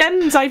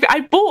gems I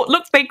bought,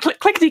 look, they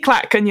clickety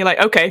clack, and you're like,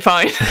 okay,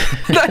 fine.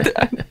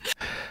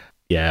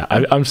 Yeah,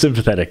 I'm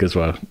sympathetic as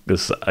well,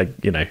 because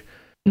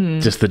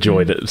just the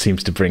joy that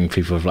seems to bring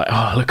people of like,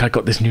 oh look, I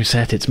got this new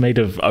set, it's made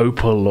of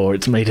opal, or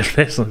it's made of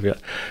this. And like,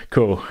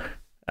 cool.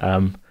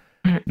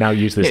 Now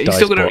use this dice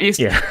bot. You're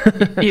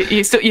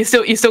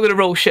still gonna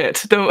roll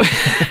shit. Don't.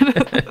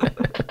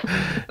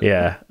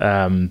 Yeah.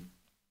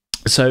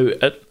 So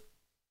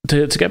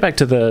to get back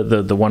to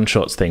the one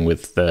shots thing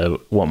with the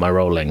what am I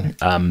rolling?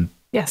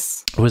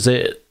 Yes. Was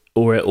it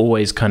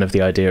always kind of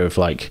the idea of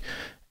like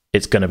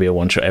it's going to be a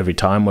one shot every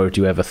time, or had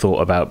you ever thought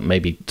about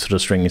maybe sort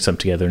of stringing some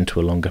together into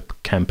a longer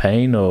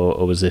campaign,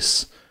 or was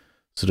this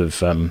sort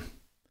of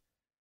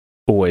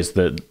always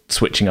the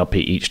switching up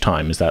each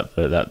time? Is that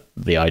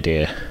the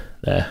idea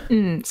there?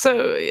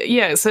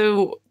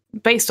 So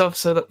based off,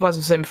 so that, as I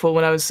was saying before,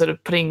 when I was sort of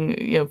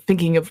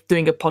thinking of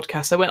doing a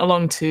podcast, I went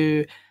along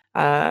to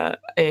a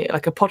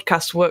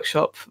podcast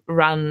workshop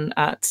ran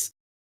at,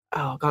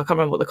 oh God, I can't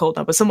remember what they're called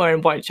now, but somewhere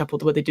in Whitechapel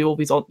where they do all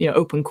these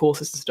open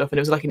courses and stuff, and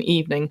it was like an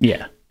evening.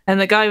 Yeah. And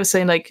the guy was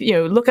saying, like,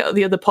 look at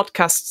the other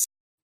podcasts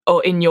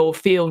or in your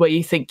field where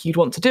you think you'd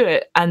want to do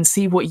it and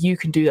see what you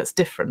can do that's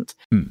different.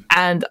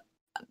 And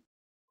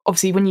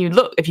obviously,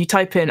 if you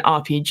type in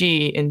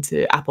RPG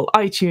into Apple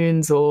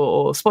iTunes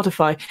or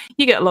Spotify,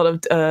 you get a lot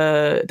of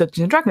Dungeons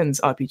and Dragons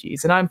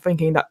RPGs. And I'm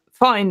thinking that,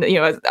 fine,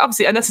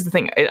 obviously, and this is the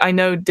thing, I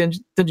know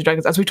Dungeons and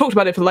Dragons, as we talked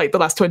about it for like the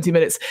last 20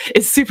 minutes,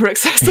 is super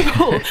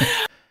accessible.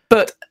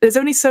 But there's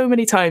only so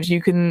many times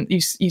you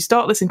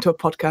start listening to a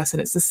podcast,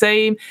 and it's the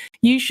same,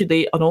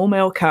 usually on all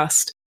male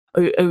cast.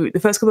 The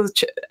first couple of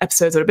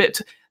episodes are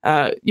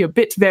a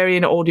bit vary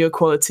in audio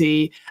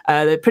quality.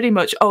 They're pretty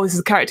much, this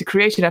is a character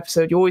creation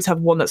episode. You always have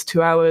one that's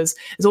 2 hours.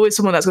 There's always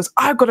someone that goes,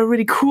 I've got a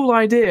really cool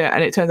idea,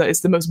 and it turns out it's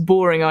the most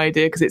boring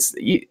idea because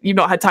you've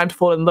not had time to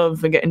fall in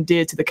love and get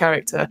endeared to the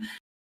character.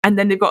 And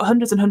then they've got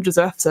hundreds and hundreds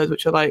of episodes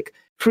which are like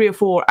 3 or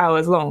 4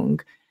 hours long,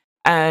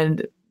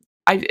 and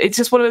it's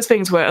just one of those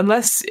things where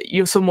unless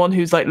you're someone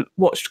who's like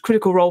watched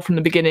Critical Role from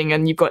the beginning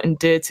and you've got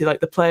endeared to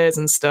like the players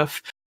and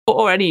stuff,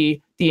 or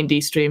any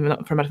D&D stream,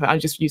 for a matter of fact, I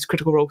just use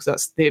Critical Role because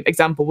that's the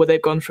example where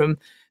they've gone from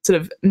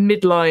sort of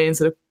midline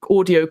sort of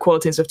audio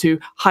quality and stuff to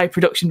high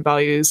production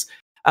values.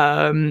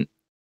 I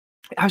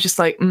was just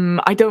like,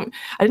 I didn't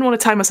want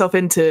to tie myself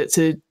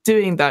into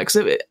doing that, because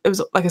it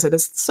was, like I said,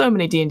 there's so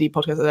many D&D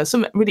podcasts out there,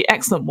 some really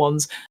excellent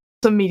ones,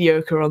 some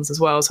mediocre ones as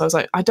well. So I was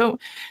like, I don't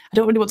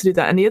really want to do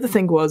that. And the other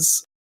thing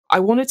was, I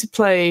wanted to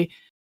play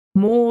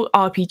more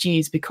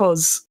RPGs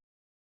because,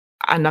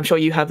 and I'm sure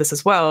you have this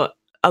as well,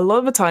 a lot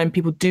of the time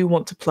people do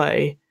want to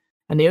play,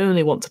 and they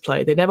only want to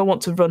play. They never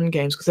want to run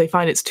games because they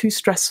find it's too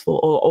stressful,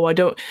 or I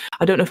don't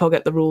know if I'll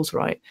get the rules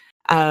right.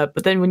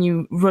 But then when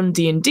you run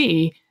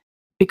D&D,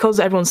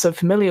 because everyone's so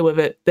familiar with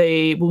it,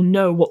 they will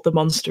know what the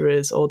monster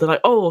is, or they're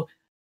like,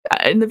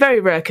 in the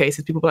very rare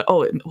cases, people are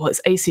like,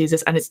 its AC is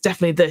this, and it's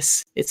definitely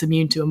this it's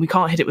immune to, and we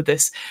can't hit it with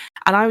this.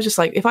 And I was just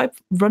like, if I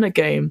run a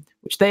game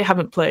which they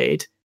haven't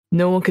played,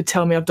 no one could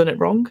tell me I've done it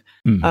wrong.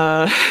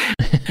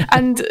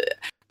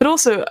 But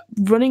also,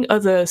 running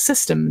other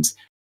systems,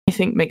 I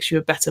think, makes you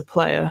a better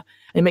player.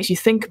 It makes you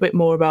think a bit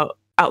more about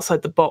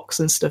outside the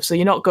box and stuff. So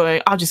you're not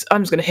going, I'm just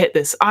going to hit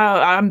this.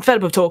 I'm fed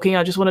up of talking.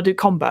 I just want to do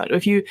combat.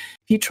 If you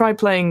try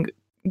playing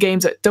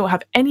games that don't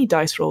have any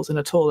dice rolls in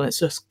at all, and it's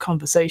just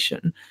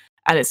conversation,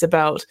 and it's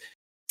about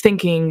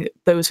thinking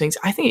those things,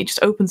 I think it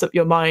just opens up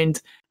your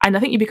mind, and I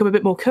think you become a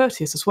bit more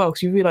courteous as well,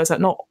 because you realize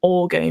that not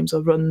all games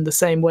are run the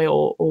same way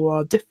or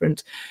are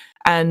different.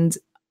 And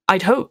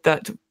I'd hope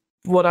that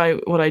what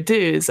I do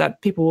is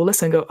that people will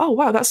listen and go, oh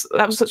wow, that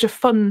was such a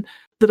fun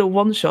little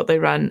one shot they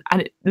ran,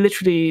 and it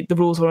literally, the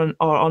rules are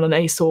on an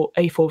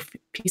A4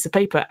 piece of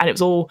paper, and it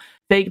was all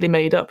vaguely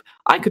made up.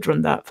 I could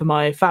run that for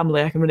my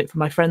family, I can run it for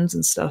my friends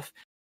and stuff.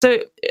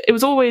 So it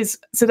was always,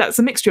 so that's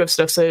a mixture of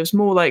stuff. So it was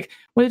more like, I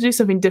wanted to do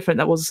something different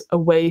that was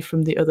away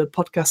from the other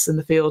podcasts in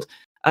the field,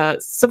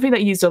 something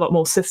that used a lot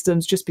more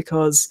systems, just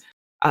because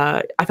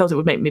I felt it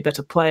would make me a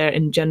better player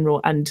in general,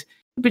 and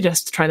be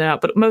just trying that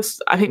out. But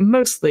I think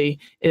mostly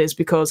it is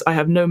because I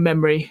have no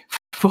memory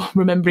for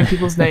remembering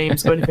people's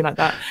names or anything like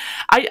that.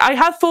 I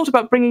have thought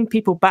about bringing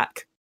people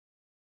back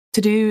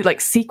to do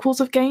like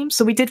sequels of games.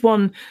 So we did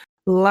one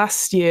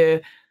last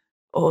year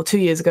or 2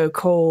 years ago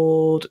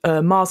called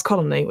Mars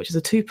Colony, which is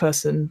a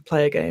 2-person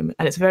player game,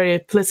 and it's very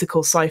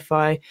political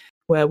sci-fi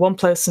where one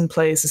person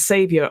plays the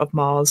savior of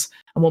Mars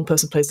and one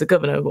person plays the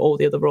governor of all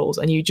the other roles.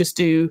 And you just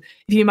do,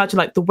 if you imagine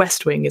like The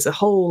West Wing is a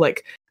whole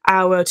like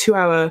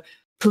 2-hour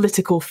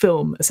political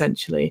film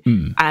essentially,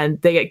 and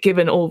they get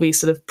given all these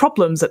sort of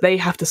problems that they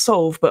have to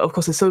solve, but of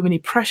course there's so many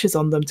pressures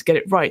on them to get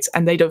it right,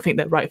 and they don't think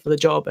they're right for the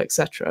job,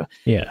 etc.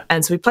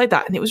 And so we played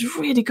that, and it was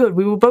really good.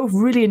 We were both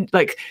really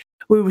like,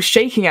 we were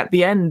shaking at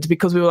the end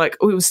because we were like,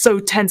 it was so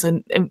tense,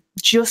 and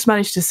just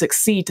managed to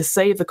succeed to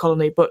save the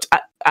colony, but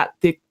at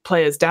the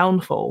player's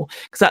downfall.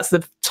 Because that's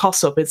the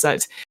toss-up, is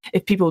that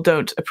if people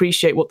don't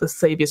appreciate what the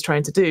savior's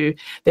trying to do,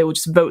 they will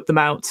just vote them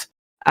out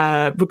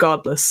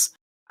regardless.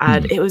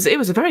 And it was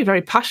a very,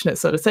 very passionate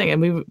sort of thing.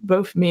 And we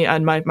both, me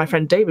and my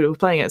friend David, were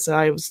playing it. So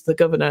I was the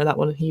governor in that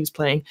one, and he was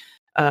playing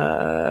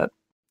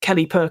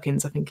Kelly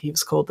Perkins, I think he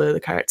was called, the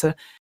character.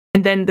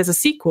 And then there's a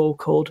sequel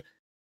called,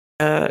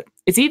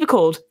 it's either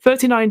called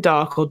 39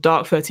 Dark or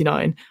Dark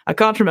 39. I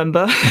can't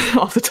remember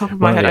off the top of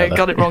my head. I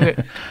got it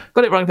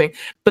wrong thing.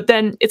 But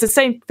then it's the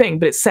same thing,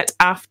 but it's set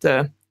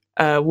after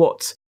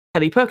what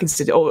Kelly Perkins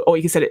did, or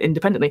you can set it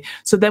independently.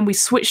 So then we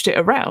switched it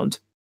around.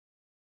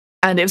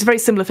 And it was a very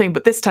similar thing,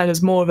 but this time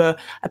there's more of a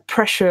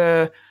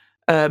pressure,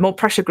 more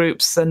pressure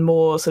groups and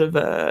more sort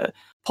of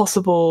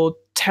possible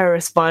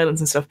terrorist violence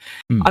and stuff.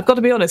 I've got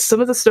to be honest,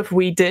 some of the stuff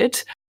we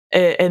did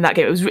in that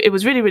game, it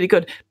was really, really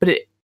good. But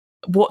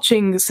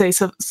watching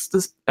some of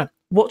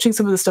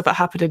the stuff that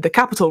happened in the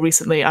Capitol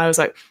recently, I was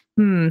like,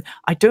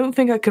 I don't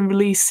think I can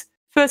release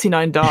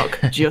 39 Dark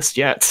just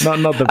yet.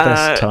 not the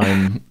best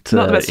time.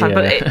 Not the best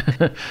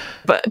time,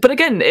 but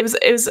again, it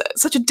was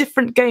such a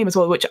different game as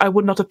well, which I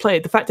would not have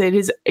played. The fact that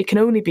it can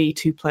only be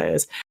 2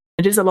 players.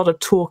 It is a lot of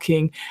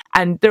talking,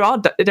 and there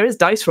is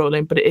dice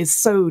rolling, but it is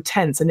so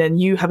tense. And then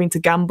you having to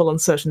gamble on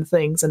certain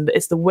things, and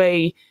it's the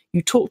way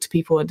you talk to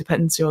people, and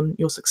depends on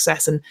your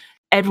success. And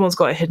everyone's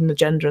got a hidden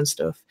agenda and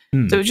stuff.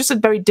 So it's just a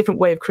very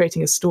different way of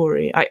creating a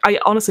story. I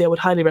honestly, I would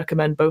highly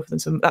recommend both of them.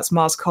 So that's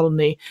Mars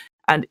Colony,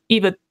 and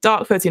either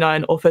Dark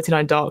 39 or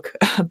 39 Dark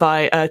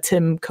by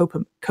Tim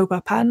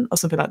Kopapan or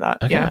something like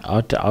that. Okay, yeah,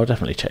 I'll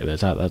definitely check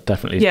those out. That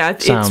definitely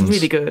sounds, it's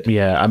really good.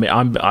 Yeah, I mean,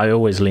 I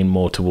always lean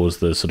more towards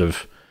the sort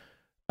of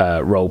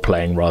role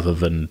playing rather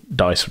than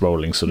dice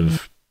rolling sort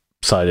of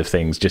side of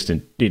things, just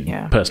in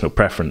personal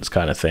preference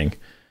kind of thing.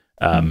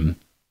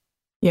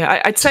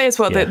 I'd say as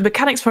well, the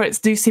mechanics for it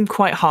do seem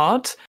quite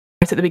hard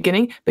right at the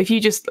beginning, but if you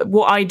just,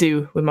 what I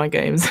do with my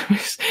games,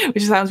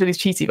 which sounds really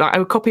cheaty, but I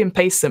would copy and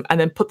paste them and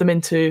then put them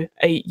into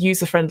a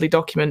user-friendly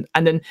document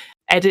and then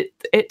edit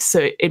it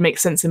so it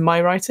makes sense in my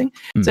writing.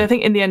 So I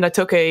think in the end I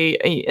took a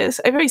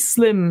very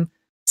slim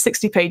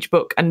 60-page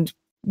book and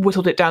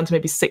whittled it down to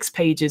maybe 6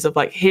 pages of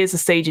like, here's the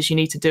stages you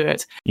need to do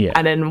it.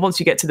 And then once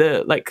you get to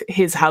the like,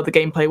 here's how the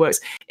gameplay works,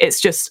 it's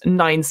just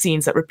 9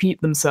 scenes that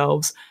repeat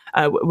themselves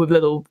with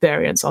little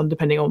variants on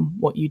depending on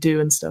what you do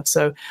and stuff.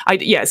 So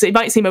so it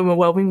might seem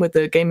overwhelming with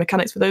the game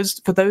mechanics for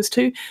those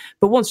 2,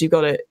 but once you've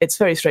got it, it's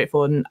very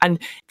straightforward and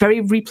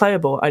very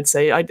replayable. I'd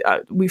say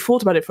we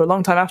thought about it for a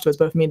long time afterwards.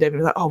 Both me and David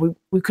were like, oh,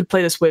 we could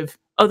play this with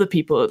other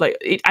people, and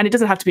it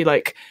doesn't have to be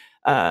like.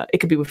 It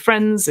could be with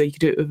friends, or you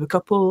could do it with a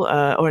couple,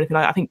 or anything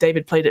like that. I think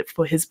David played it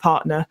for his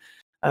partner,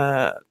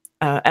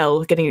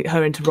 Elle, getting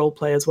her into role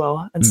play as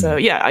well. And so,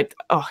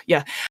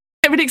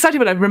 I'm really excited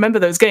when I remember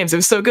those games. It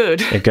was so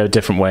good. It go a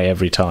different way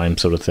every time,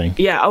 sort of thing.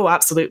 Yeah, oh,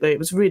 absolutely. It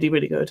was really,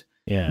 really good.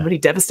 Yeah, and really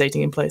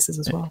devastating in places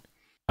as well.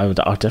 I'll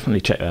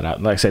definitely check that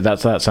out. Like I say, that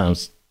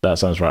sounds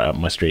right up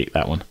my street.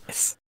 That one.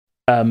 Yes.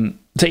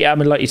 So yeah, I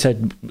mean, like you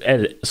said,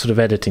 sort of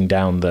editing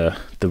down the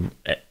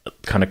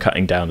kind of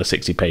cutting down the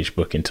 60-page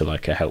book into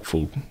like a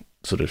helpful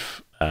sort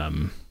of I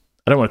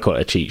don't want to call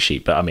it a cheat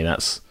sheet, but I mean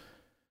that's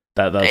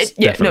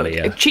definitely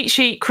a cheat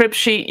sheet, crib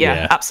sheet.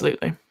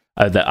 Absolutely.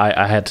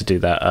 I had to do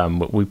that.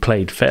 We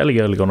played fairly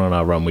early on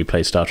our run. We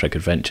played Star Trek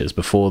Adventures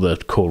before the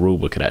core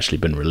rulebook had actually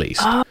been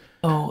released.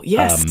 Oh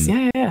yes,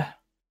 yeah.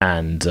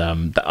 And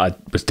I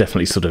was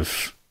definitely sort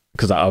of,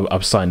 because I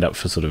was signed up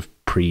for sort of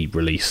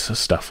pre-release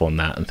stuff on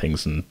that and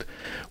things, and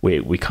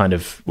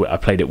I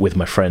played it with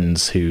my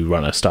friends who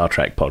run a Star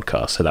Trek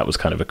podcast, so that was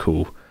kind of a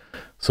cool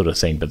sort of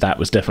thing. But that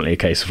was definitely a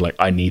case of like,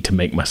 I need to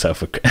make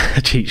myself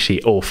a cheat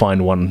sheet or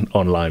find one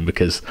online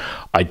because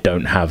I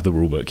don't have the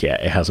rulebook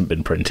yet. It hasn't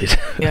been printed.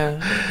 Yeah,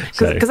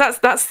 because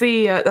that's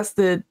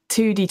the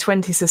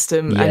 2D20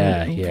 system,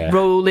 and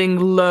rolling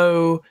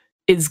low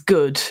is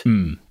good.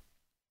 Which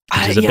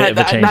is a bit of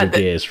a change of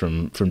gears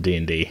from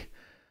D&D.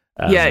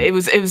 It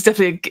was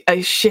definitely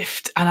a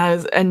shift,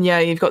 and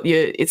you've got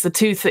it's the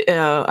 2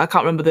 I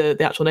can't remember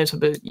the actual names,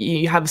 but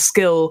you have a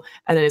skill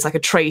and then it's like a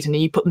trait, and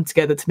you put them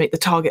together to make the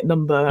target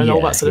number and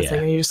all that sort of thing,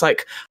 and you're just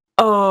like,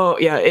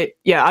 I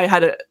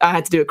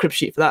had to do a crib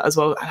sheet for that as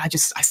well, and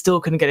I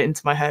still couldn't get it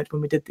into my head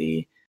when we did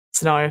the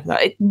scenario for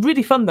that. It's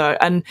really fun though,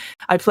 and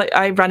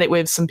I ran it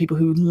with some people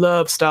who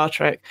love Star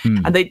Trek,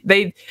 and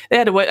they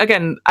had a way,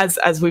 again,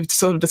 as we've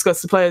sort of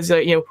discussed, the players,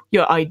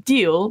 you're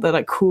ideal, they're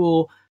like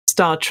cool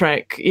Star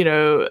Trek,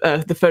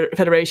 the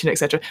Federation,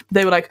 etc.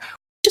 They were like,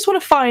 just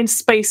want to find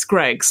Space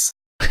Gregs.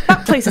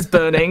 That place is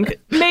burning.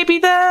 Maybe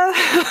there.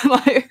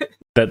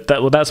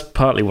 That's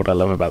partly what I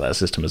love about that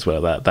system as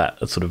well. That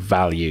sort of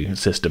value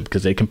system,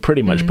 because they can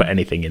pretty much put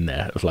anything in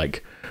there of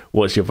like,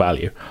 what's your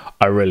value?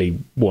 I really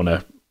want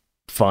to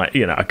find,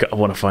 I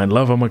want to find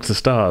love amongst the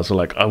stars, or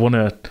like I want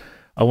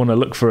to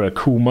look for a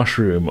cool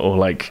mushroom, or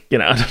like, I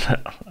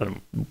don't know,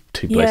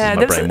 two places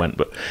my brain went,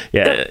 but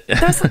yeah.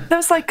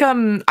 There's like I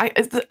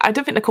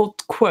don't think they're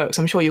called quirks.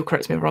 I'm sure you'll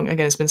correct me if I'm wrong.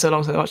 Again, it's been so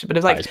long since I watched it, but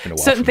it's like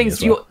certain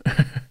things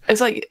it's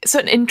like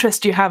certain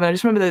interests you have, and I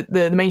just remember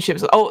the main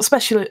ships.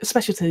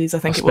 Specialties, I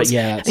think it was.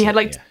 Yeah, and you had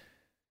like.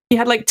 You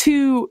had like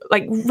two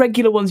like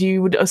regular ones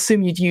you would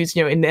assume you'd use,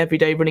 in the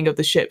everyday running of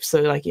the ship.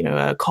 So like,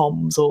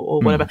 comms or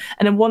whatever.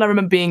 And then one I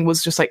remember being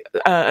was just like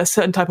a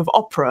certain type of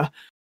opera.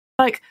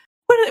 Like,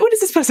 when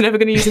is this person ever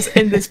going to use this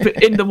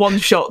in the one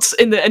shots,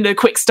 in the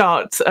quick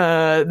start,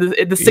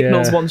 the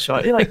signals one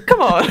shot? You're like,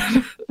 come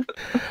on.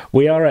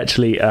 We are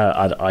actually,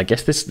 I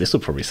guess this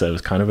will probably serve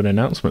as kind of an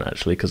announcement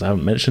actually, because I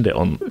haven't mentioned it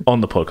on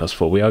the podcast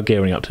before. We are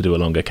gearing up to do a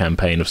longer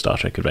campaign of Star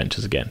Trek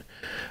Adventures again.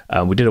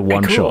 We did a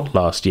one-shot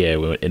last year.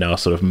 We were in our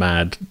sort of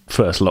mad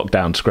first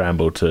lockdown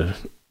scramble to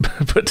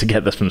put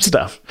together some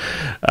stuff.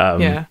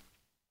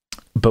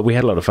 But we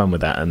had a lot of fun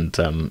with that. And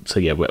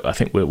I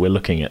think we're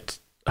looking at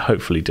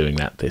hopefully doing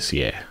that this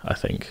year, I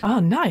think. Oh,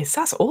 nice.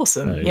 That's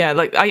awesome.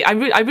 Like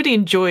I really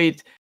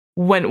enjoyed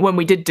when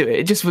we did do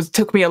it. It just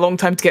took me a long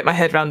time to get my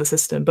head around the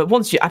system. But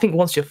once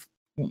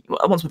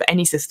with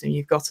any system,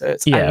 you've got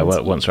it. Yeah,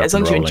 once you're as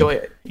long as you enjoy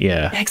it.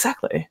 Yeah,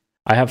 exactly.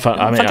 I have fun.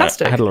 I mean,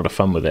 I had a lot of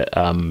fun with it.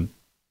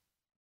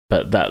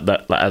 But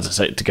that as I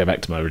say, to go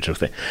back to my original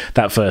thing,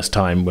 that first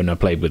time when I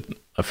played with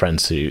a friend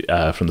who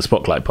from the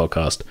Spotlight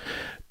podcast,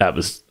 that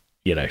was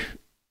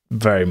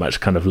very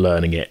much kind of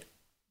learning it,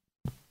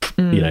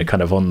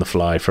 kind of on the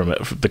fly from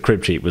it. The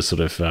crib sheet was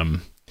sort of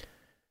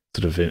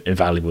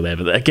invaluable there.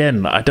 But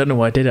again, I don't know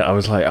why I did it. I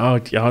was like,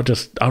 I'll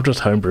just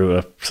homebrew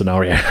a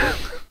scenario.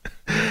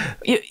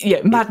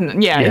 Madness.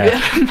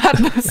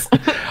 Madness.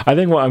 I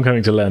think what I'm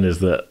coming to learn is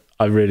that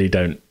I really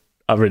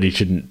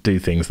shouldn't do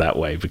things that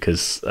way,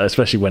 because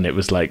especially when it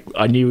was like,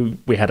 I knew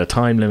we had a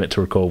time limit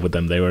to record with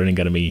them. They were only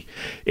going to be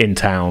in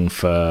town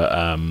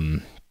for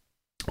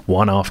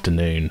one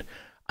afternoon.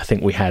 I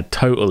think we had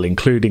total,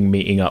 including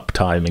meeting up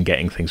time and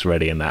getting things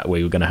ready, and that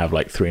we were going to have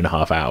like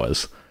 3.5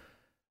 hours.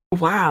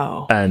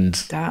 Wow.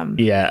 And damn.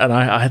 Yeah, and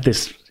I had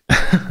this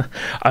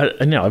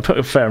I put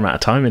a fair amount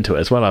of time into it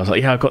as well. I was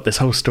like, I've got this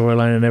whole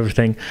storyline and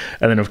everything,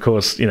 and then of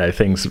course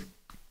things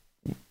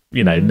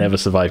never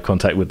survive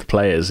contact with the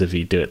players if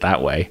you do it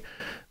that way.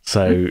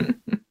 So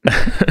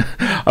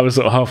I was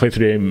sort of halfway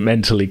through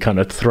mentally kind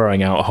of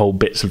throwing out whole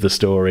bits of the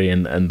story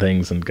and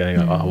things, and going,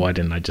 why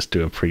didn't I just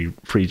do a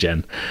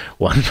pre-gen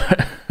one?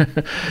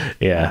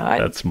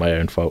 That's my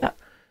own fault.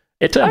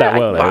 It turned out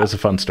well, though. It was a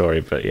fun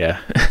story, but yeah.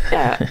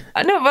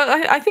 No, but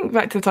I think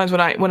back to the times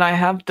when I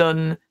have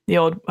done the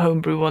odd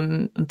homebrew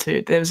 1 and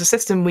 2. There was a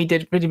system we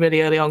did really,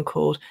 really early on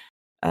called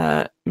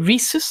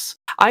Rhesus.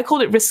 I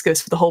called it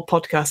Riskus for the whole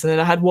podcast, and then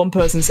I had one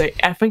person say,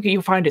 I think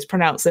you'll find it's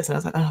pronounced this, and I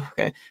was like, oh,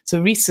 okay. So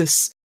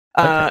Rhesus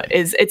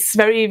it's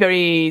very,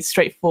 very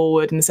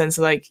straightforward in the sense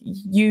of like,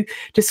 you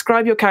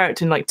describe your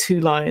character in like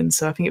 2 lines.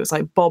 So I think it was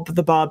like Bob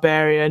the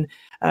Barbarian,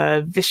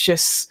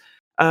 vicious,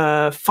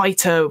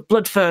 fighter,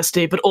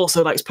 bloodthirsty, but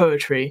also likes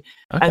poetry.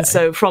 And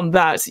so from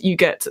that you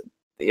get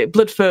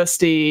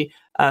bloodthirsty,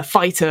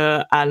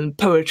 fighter, and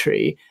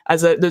poetry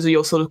as those are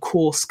your sort of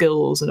core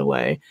skills in a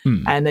way.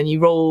 And then you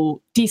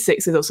roll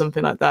d6s or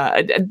something like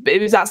that.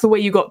 That's the way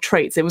you got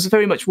traits. It was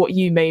very much what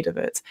you made of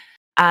it.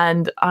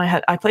 And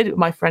I played it with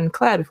my friend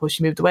Claire before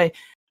she moved away,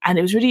 and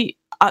it was really,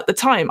 at the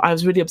time I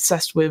was really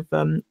obsessed with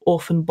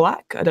Orphan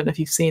Black. I don't know if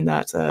you've seen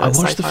that. I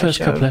watched the first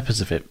couple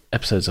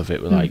episodes of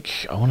it. Were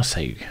like, I want to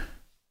say,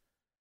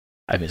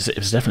 I mean, it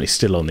was definitely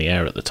still on the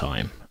air at the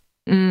time.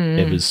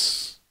 It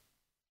was,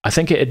 I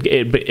think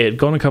it had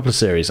gone a couple of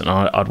series, and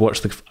I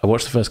watched the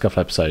first couple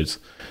of episodes,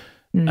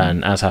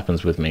 and as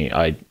happens with me,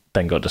 I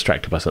then got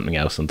distracted by something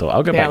else and thought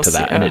I'll go back to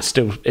that, and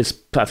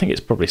I think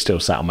it's probably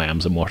still sat on my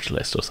Amazon watch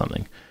list or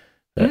something.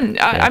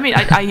 I mean,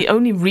 I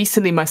only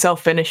recently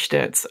myself finished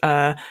it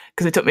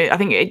because it took me.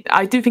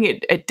 I do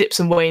think it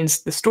dips and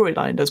wanes, the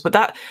storyline does,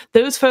 but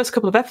those first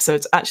couple of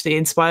episodes actually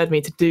inspired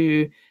me to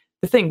do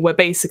the thing where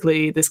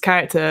basically this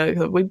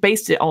character, we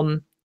based it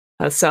on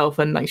herself,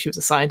 and like she was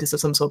a scientist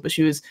of some sort, but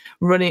she was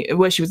running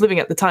where she was living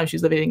at the time. She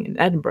was living in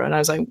Edinburgh, and I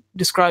was like,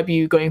 describe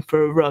you going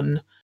for a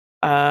run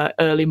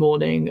early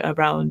morning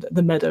around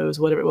the meadows,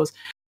 or whatever it was,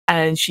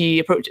 and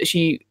she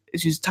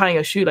was tying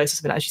her shoelace or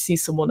something, and she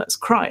sees someone that's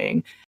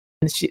crying.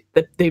 And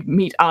they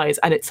meet eyes,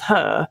 and it's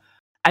her,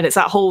 and it's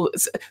that whole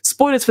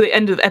spoilers for the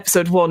end of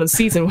episode 1 and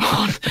season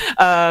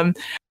 1.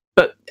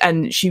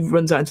 And she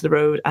runs out into the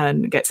road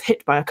and gets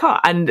hit by a car,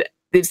 and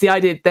it's the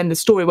idea. Then the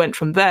story went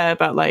from there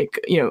about like,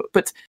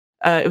 but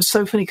it was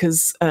so funny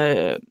because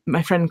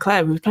my friend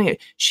Claire, who was playing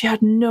it, she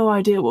had no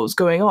idea what was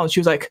going on. She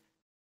was like,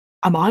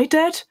 "Am I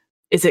dead?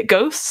 Is it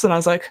ghosts?" And I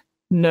was like,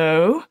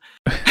 "No."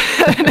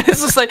 And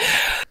it's just like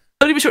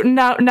slowly but surely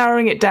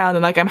narrowing it down,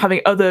 and like I'm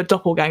having other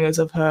doppelgangers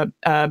of her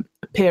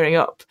appearing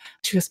up.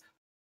 She goes,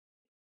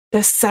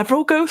 "There's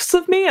several ghosts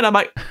of me," and I'm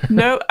like,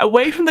 "No,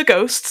 away from the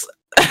ghosts."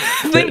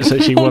 So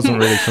she wasn't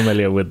really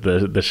familiar with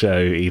the show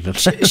either.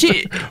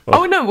 She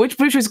oh no, which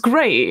was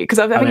great because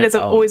I think there's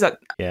always that.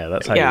 Yeah,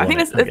 that's how. Yeah, I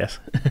think I guess.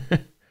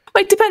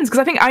 Well, it depends because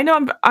I think I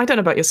don't know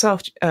about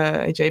yourself,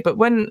 AJ, but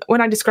when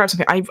I describe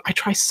something, I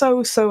try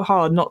so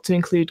hard not to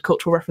include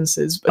cultural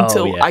references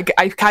until I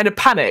kind of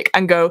panic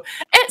and go,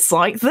 "It's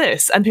like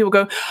this," and people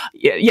go,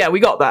 "Yeah, we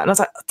got that," and I was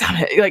like,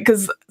 "Damn it!" Like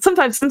because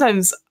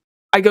sometimes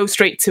I go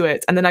straight to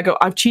it, and then I go,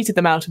 I've cheated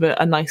them out of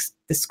a nice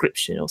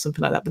description or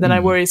something like that. But then I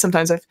worry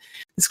sometimes if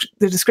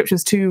the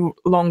description's too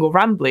long or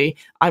rambly,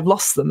 I've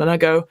lost them, and I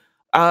go,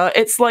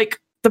 it's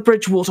like the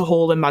Bridgewater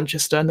Hall in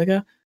Manchester, and they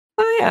go,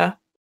 "Oh yeah,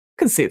 I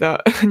can see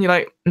that," and you're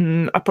like,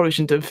 I probably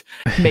shouldn't have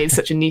made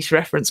such a niche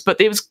reference.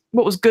 But it was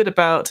what was good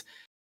about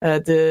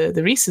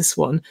the Rhesus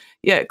one.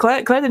 Yeah,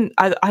 Claire didn't.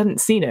 I hadn't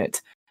seen it.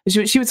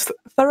 She was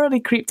thoroughly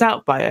creeped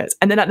out by it,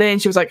 and then at the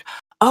end she was like,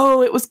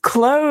 "Oh, it was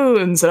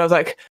clones," and I was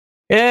like,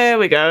 "There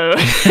we go."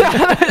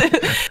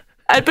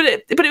 but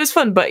it was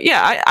fun. But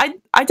yeah,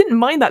 I didn't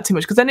mind that too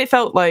much because then it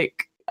felt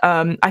like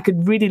I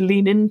could really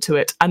lean into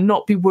it and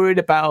not be worried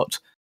about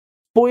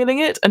spoiling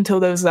it until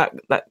there was that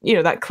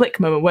that click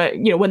moment where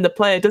when the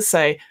player does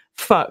say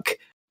 "fuck,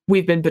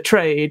 we've been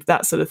betrayed,"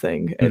 that sort of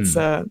thing. It's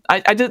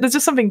there's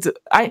just something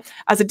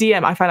as a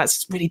DM I find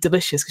that's really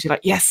delicious because you're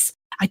like, yes,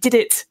 I did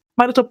it,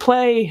 my little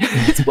play,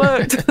 it's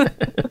worked.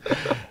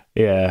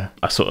 Yeah,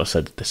 I sort of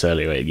said this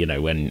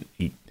earlier. When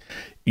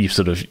you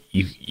sort of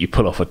you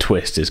pull off a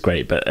twist is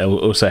great, but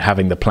also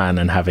having the plan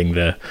and having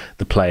the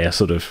player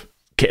sort of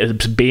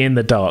be in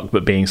the dark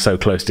but being so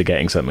close to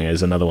getting something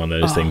is another one of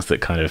those things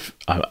that kind of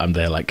I'm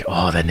there like,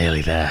 oh, they're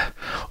nearly there,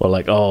 or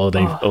like,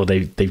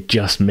 they've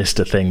just missed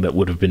a thing that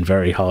would have been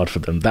very hard for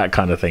them. That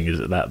kind of thing is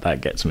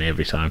that gets me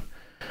every time.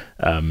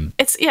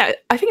 It's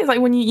I think it's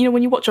like when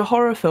you watch a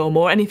horror film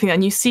or anything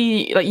and you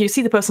see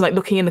the person like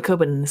looking in the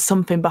cupboard and there's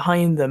something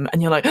behind them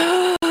and you're like,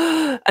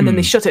 and then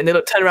they shut it and they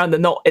turn around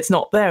and it's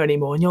not there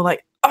anymore, and you're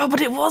like, oh,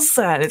 but it was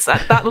there. And it's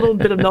that little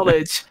bit of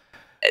knowledge.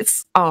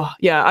 It's I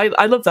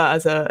love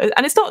that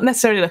and it's not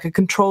necessarily like a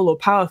control or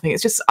power thing.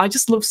 It's just I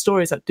just love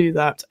stories that do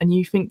that, and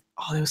you think,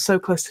 oh, they were so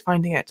close to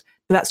finding it,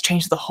 but that's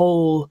changed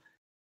the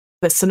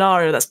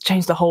scenario, that's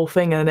changed the whole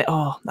thing, and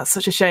that's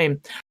such a shame.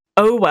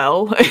 Oh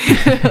well.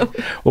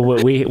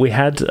 Well, we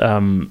had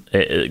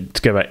to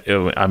go back.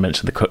 I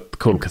mentioned the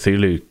Call of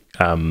Cthulhu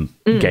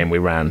game we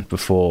ran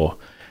before.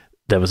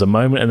 There was a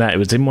moment in that it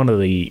was in one of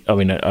the. I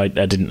mean, I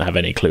didn't have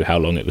any clue how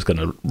long it was going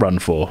to run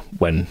for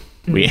when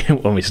we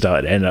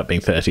started. It ended up being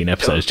 13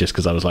 episodes, just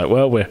because I was like,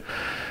 well, we're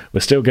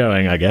still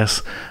going, I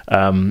guess.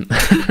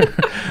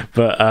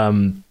 But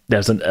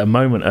there's a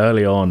moment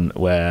early on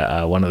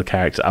where one of the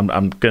characters. I'm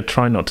going to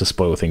try not to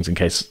spoil things in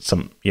case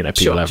some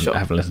people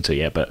haven't listened to it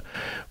yet, but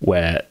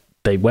where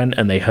they went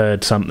and they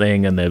heard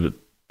something and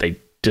they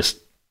just.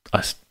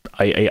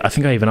 I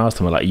think I even asked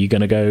them, like, are you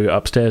going to go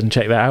upstairs and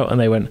check that out? And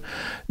they went,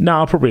 no,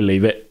 I'll probably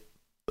leave it.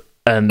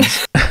 And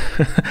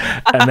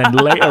and then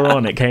later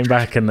on it came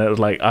back and it was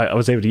like, I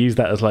was able to use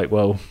that as like,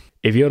 well,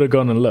 if you'd have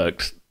gone and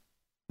looked,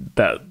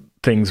 that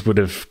things would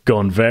have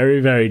gone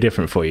very, very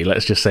different for you.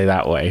 Let's just say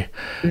that way.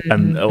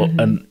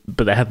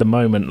 But they had the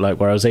moment like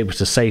where I was able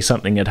to say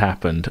something had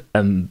happened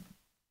and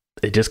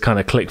it just kind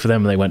of clicked for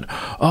them, and they went,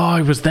 "Oh,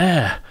 I was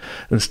there,"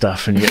 and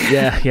stuff. And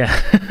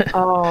yeah.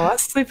 Oh,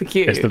 that's super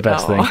cute. It's the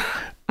best thing.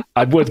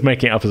 I was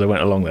making it up as I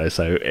went along though,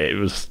 so it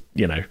was,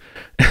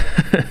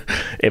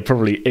 it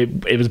probably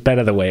it was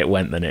better the way it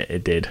went than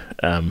it did.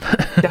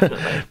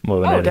 Definitely. More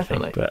than anything.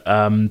 Definitely.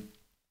 But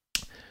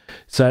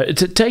so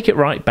to take it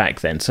right back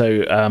then,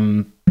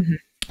 so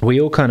we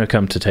all kind of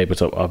come to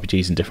tabletop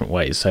RPGs in different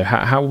ways. So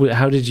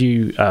how did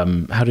you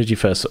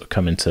first sort of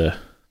come into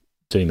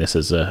doing this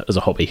as a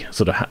hobby,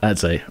 sort of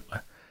as a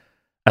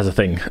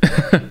thing?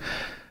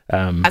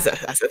 As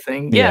a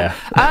thing, yeah.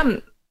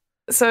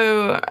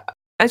 So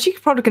as you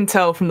probably can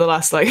tell from the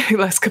last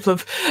couple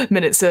of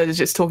minutes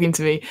just talking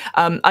to me,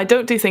 I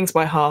don't do things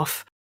by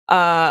half.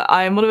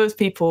 I am one of those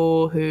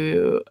people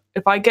who,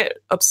 if I get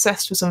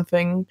obsessed with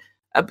something,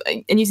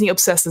 and using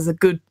obsessed as a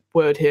good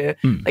word here,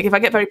 like if I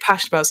get very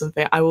passionate about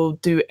something, I will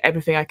do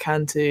everything I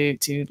can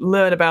to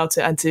learn about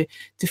it and to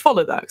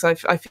follow that,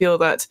 because I feel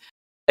that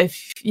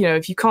if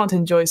you can't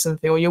enjoy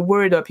something, or you're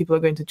worried that people are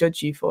going to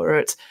judge you for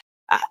it,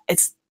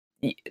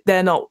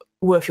 they're not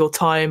worth your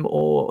time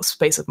or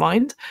space of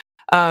mind.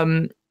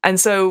 And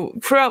so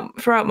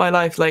throughout my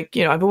life, like,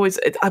 I've always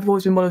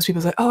been one of those people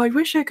who's like, oh, I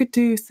wish I could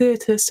do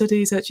theatre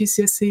studies at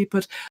GCSE,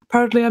 but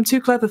apparently I'm too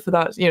clever for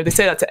that. They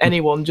say that to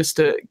anyone just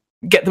to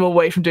get them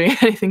away from doing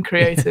anything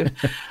creative.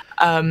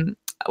 When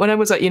I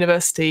was at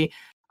university,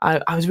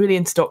 I was really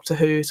into Doctor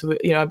Who, so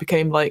I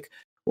became like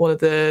one of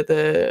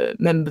the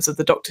members of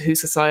the Doctor Who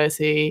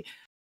Society.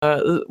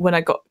 When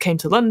I came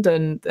to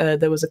London,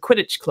 there was a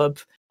Quidditch club,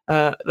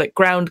 like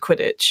ground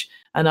Quidditch,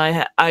 and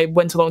I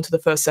went along to the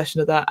first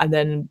session of that, and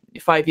then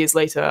 5 years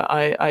later,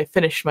 I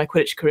finished my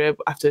Quidditch career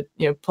after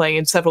playing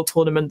in several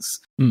tournaments,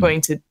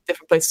 going to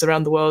different places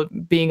around the world,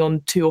 being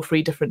on 2 or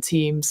 3 different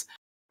teams.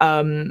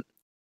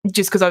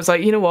 Just because I was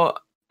like, you know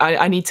what,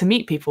 I need to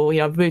meet people.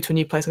 I've moved to a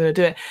new place, I'm going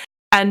to do it.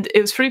 And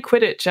it was through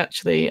Quidditch,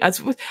 actually,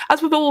 as with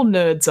all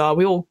nerds are,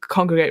 we all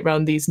congregate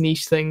around these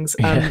niche things.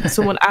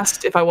 Someone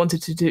asked if I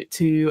wanted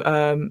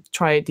to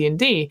try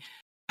D&D,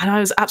 and I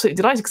was absolutely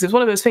delighted because it was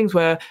one of those things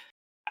where,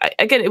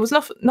 again, it was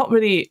not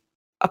really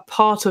a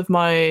part of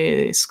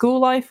my school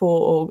life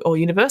or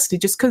university,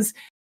 just because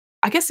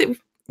I guess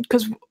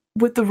because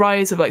with the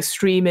rise of like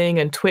streaming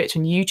and Twitch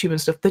and YouTube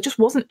and stuff, there just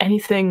wasn't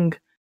anything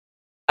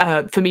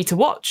for me to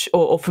watch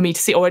or for me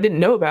to see, or I didn't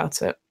know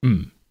about it.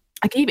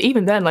 Like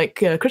even then, like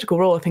Critical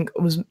Role, I think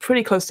was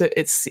pretty close to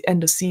its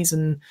end of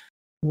season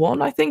 1,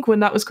 I think,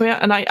 when that was coming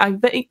out, and I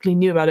vaguely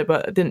knew about it,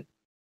 but I didn't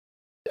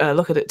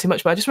look at it too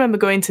much. But I just remember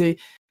going to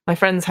my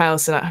friend's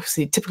house, and I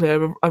typically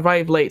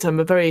arrive late.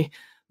 I'm a very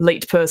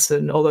late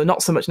person, although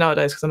not so much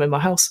nowadays because I'm in my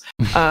house.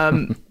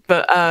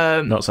 But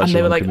not such and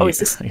they were like, commute, "Oh, is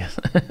this?"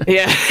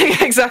 Yeah,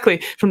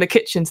 exactly, from the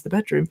kitchen to the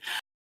bedroom.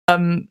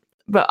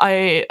 But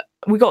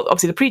we got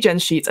obviously the pre-gen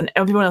sheets, and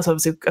everyone else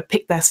obviously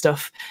picked their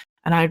stuff.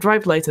 And I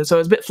arrived later, so I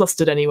was a bit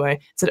flustered anyway. I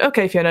said,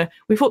 okay, Fiona,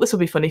 we thought this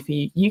would be funny for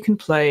you. You can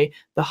play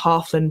the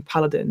Halfling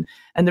Paladin.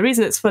 And the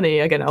reason it's funny,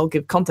 again, I'll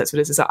give context for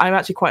this, is that I'm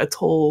actually quite a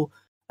tall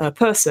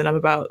person. I'm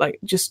about like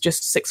just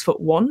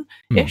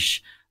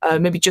 6'1"-ish,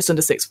 maybe just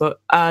under 6 foot,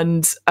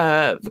 and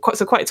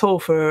quite tall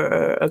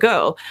for a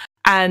girl.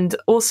 And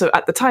also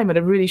at the time, I had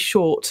a really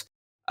short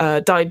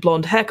dyed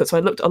blonde haircut, so I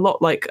looked a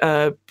lot like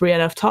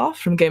Brienne of Tarth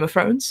from Game of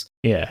Thrones.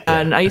 Yeah.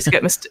 And I used to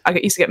get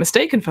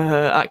mistaken for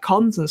her at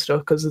cons and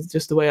stuff because of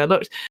just the way I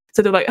looked.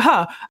 So they're like,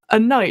 a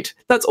knight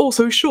that's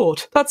also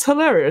short. That's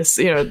hilarious.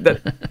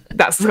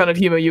 That's the kind of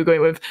humor you're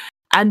going with.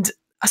 And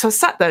so I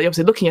sat there,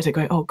 obviously looking at it,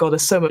 going, oh god,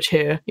 there's so much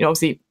here.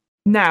 Obviously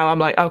now I'm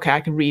like, okay,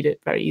 I can read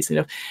it very easily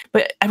enough.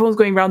 But everyone's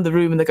going around the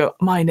room and they go,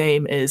 my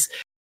name is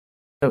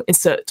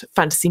insert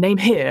fantasy name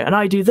here, and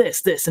I do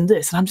this, and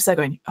this, and I'm just there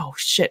going, oh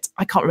shit,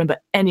 I can't remember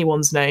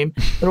anyone's name.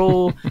 They're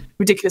all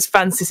ridiculous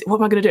fantasy. What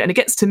am I going to do? And it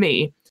gets to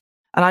me,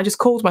 and I just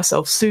called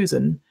myself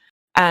Susan.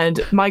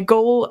 And my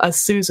goal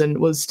as Susan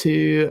was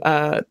to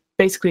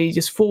basically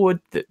just forward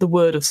the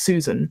word of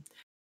Susan,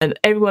 and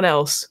everyone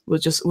else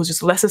was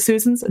just lesser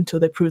Susans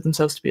until they proved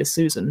themselves to be a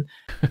Susan.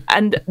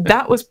 And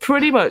that was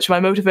pretty much my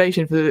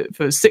motivation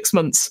for 6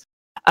 months.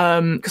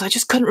 Because I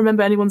just couldn't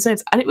remember anyone's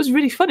names, and it was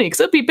really funny because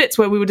there'd be bits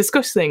where we were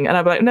discussing, and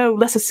I'd be like, "No,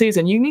 Lesser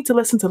Susan, you need to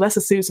listen to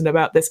Lesser Susan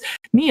about this.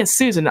 Me as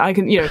Susan, I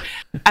can, it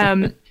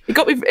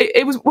got me.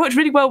 It worked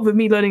really well with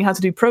me learning how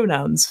to do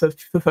pronouns for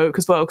folk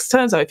as well. Because it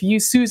turns out if you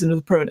use Susan as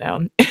a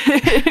pronoun,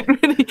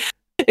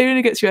 it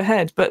really gets you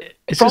ahead. But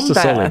it's just a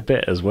solid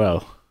bit as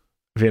well.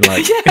 Being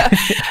like, yeah,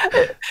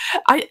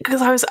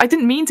 because I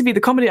didn't mean to be the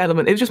comedy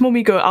element. It was just more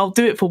me go, I'll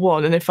do it for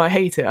one, and if I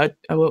hate it,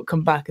 I won't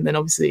come back. And then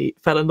obviously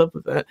fell in love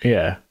with it.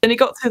 Yeah. And it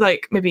got to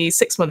like maybe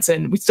 6 months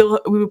in.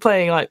 We were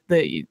playing like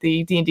the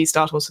D&D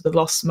starter, so the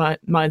Lost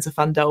Mines of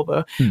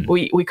Phandelver.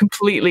 We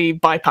completely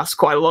bypassed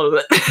quite a lot of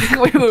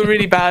it. We were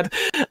really bad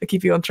at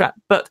keeping on track.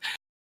 But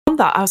on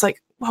that, I was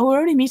like, well, we're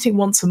only meeting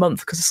once a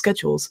month because of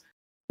schedules.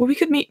 Well, we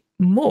could meet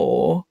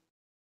more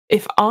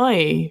if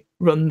I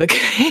run the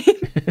game.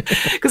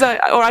 Because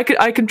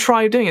I can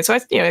try doing it. So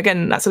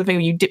again, that sort of thing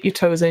where you dip your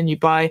toes in, you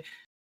buy a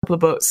couple of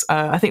books.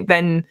 I think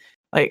then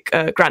like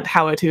Grant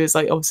Howitt, who is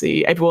like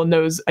obviously everyone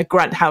knows a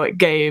Grant Howitt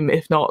game,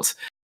 if not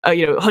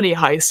Honey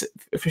Heist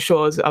for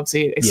sure has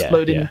obviously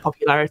exploded in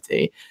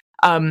popularity.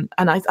 And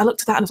I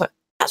looked at that and I was like,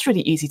 that's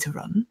really easy to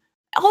run.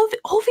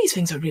 All these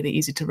things are really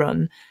easy to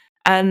run.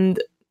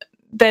 And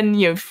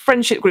then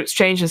friendship groups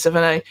change and stuff.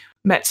 And I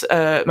met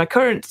my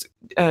current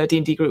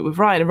D&D group with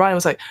Ryan, and Ryan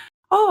was like,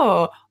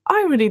 oh,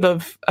 I really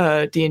love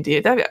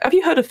D&D. Have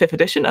you heard of 5th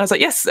edition? I was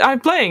like, yes, I'm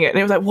playing it. And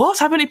he was like, what?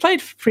 I've only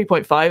played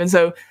 3.5. And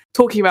so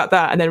talking about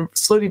that, and then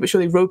slowly but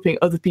surely roping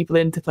other people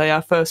in to play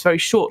our first very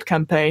short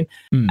campaign,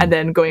 and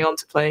then going on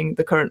to playing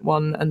the current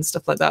one and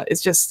stuff like that.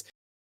 It's just,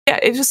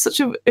 it's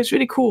just it's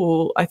really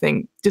cool, I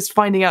think, just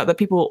finding out that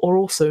people are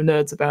also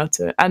nerds about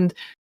it. And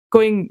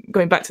going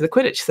back to the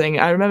Quidditch thing,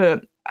 I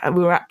remember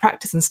we were at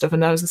practice and stuff,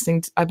 and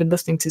I've been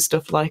listening to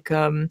stuff like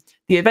The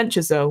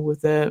Adventure Zone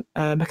with the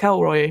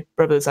McElroy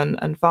brothers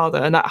and father,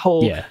 and that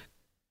whole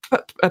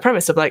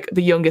premise of like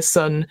the youngest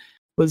son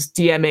was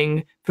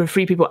DMing for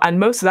 3 people, and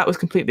most of that was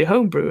completely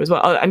homebrew as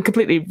well, and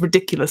completely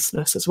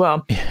ridiculousness as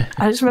well. And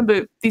I just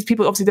remember these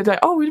people, obviously they're like,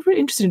 oh, we're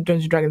really interested in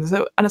Dungeons & Dragons,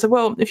 and I said,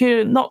 well, if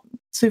you're not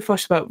too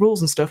fussed about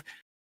rules and stuff,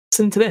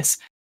 listen to this.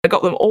 I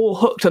got them all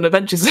hooked on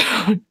Adventure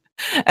Zone.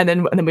 And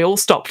then we all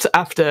stopped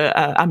after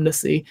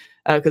Amnesty,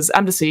 because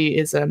Amnesty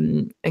is,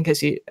 in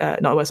case you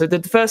not aware, so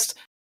the first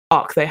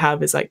arc they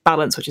have is like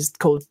Balance, which is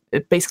called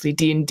basically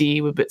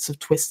D&D with bits of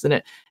twists in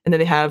it, and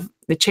then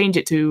they change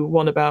it to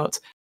one about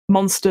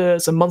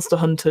monsters and monster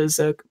hunters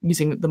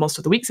using the Monster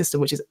of the Week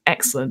system, which is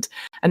excellent.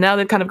 And now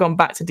they've kind of gone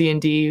back to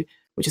D&D,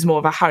 which is more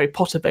of a Harry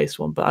Potter based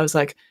one. But I was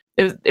like,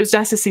 it was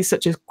nice to see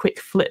such a quick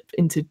flip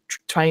into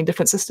trying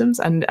different systems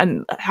and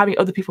having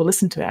other people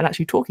listen to it and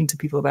actually talking to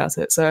people about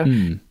it. So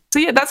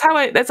yeah,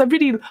 that's a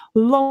really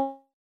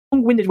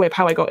long-winded way of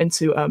how I got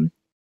into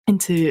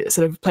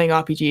sort of playing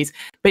RPGs.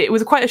 But it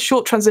was quite a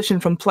short transition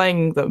from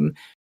playing them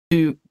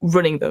to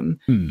running them,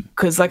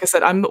 because like I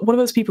said, I'm one of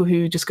those people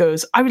who just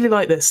goes, I really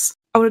like this,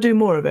 I want to do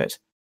more of it.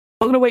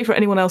 I'm not going to wait for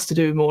anyone else to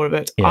do more of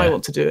it. I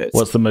want to do it.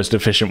 What's the most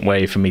efficient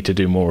way for me to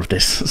do more of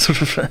this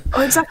sort of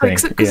exactly,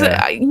 because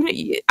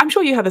I'm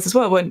sure you have this as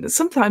well, when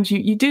sometimes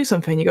you do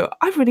something, you go,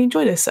 I really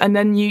enjoy this, and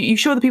then you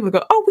show the people who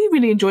go, oh, we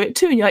really enjoy it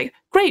too, and you're like,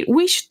 great,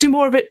 we should do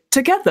more of it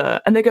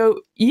together. And they go,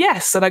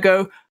 yes. And I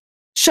go,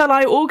 shall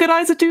I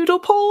organise a doodle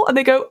poll? And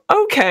they go,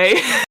 okay.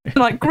 I'm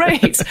like,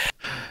 great.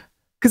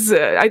 Because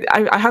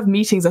I have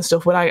meetings and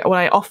stuff when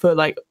I offer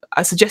like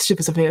a suggestion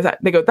for something,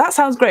 they go, that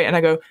sounds great. And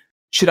I go,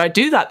 should I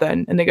do that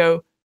then? And they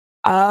go,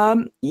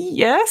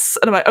 yes.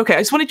 And I'm like, okay, I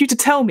just wanted you to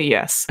tell me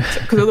yes,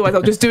 because otherwise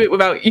I'll just do it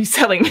without you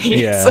telling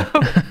me. Yeah. So.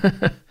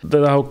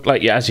 The whole,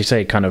 like, yeah, as you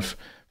say, kind of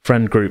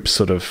friend groups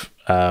sort of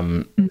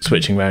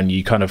switching around,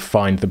 you kind of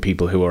find the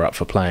people who are up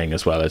for playing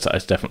as well.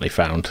 I've definitely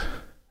found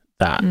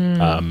that.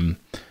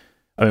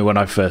 I mean, when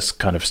I first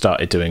kind of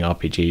started doing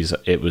RPGs,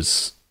 it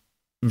was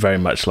very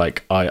much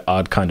like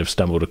I'd kind of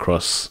stumbled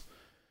across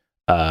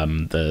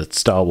the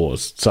Star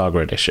Wars Saga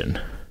Edition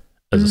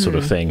as a sort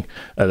of thing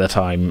at the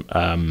time.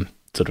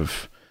 Sort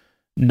of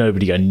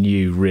nobody I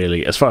knew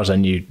really, as far as I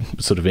knew,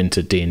 sort of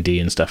into D&D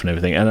and stuff and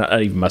everything.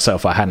 And even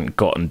myself, I hadn't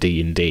gotten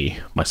D&D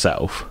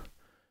myself,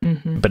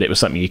 but it was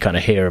something you kind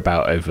of hear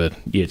about over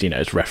years. You know,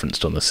 it's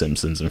referenced on The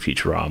Simpsons and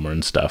Futurama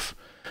and stuff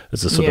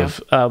as a sort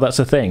of, oh, that's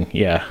a thing,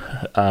 yeah.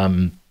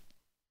 And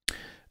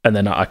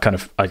then I kind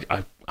of, I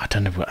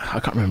don't know, I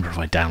can't remember if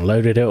I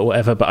downloaded it or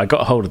whatever, but I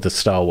got a hold of the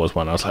Star Wars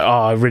one. I was like, oh,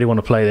 I really want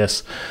to play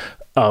this.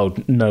 Oh,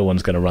 no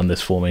one's going to run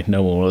this for me.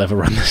 No one will ever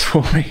run this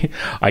for me.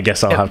 I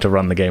guess I'll have to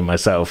run the game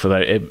myself.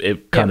 Although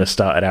it kind of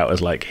started out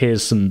as like,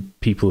 here's some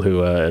people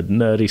who are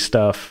nerdy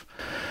stuff.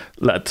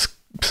 Let's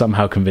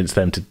somehow convince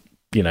them to,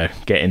 you know,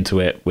 get into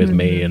it with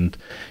me. And,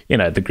 you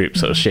know, the group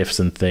sort of shifts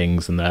and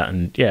things and that.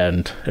 And yeah,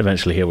 and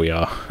eventually here we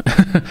are.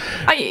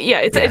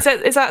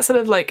 It's that sort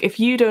of like, if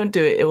you don't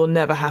do it, it will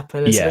never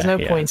happen. There's no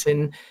point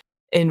in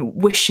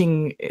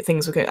wishing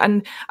things were good.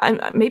 And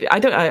maybe I'm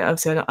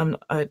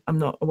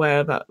not aware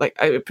of that. Like,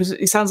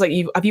 it sounds like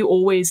have you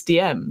always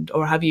DM'd,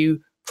 or have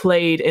you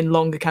played in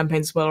longer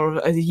campaigns as well,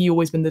 or have you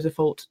always been the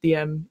default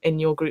DM in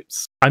your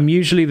groups? I'm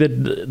usually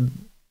the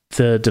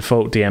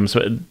default DMs,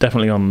 but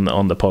definitely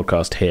on the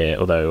podcast here.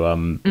 Although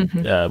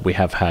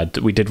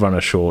we did run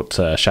a short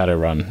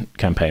Shadowrun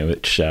campaign,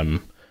 which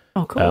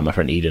cool. My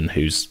friend Eden,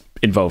 who's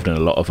involved in a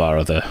lot of our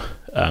other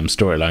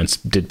storylines,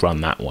 did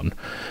run that one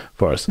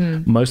for us.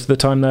 Most of the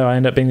time though, I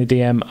end up being the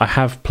DM. I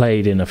have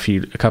played in a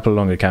couple of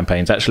longer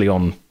campaigns, actually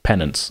on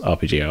Penance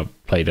RPG. I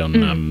played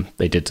on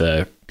they did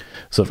a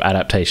sort of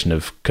adaptation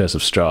of Curse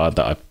of Strahd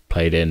that I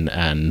played in,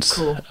 and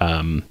cool.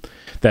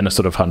 Then a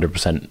sort of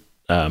 100%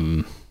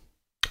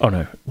 oh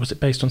no, was it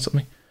based on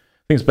something?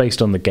 I think it's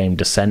based on the game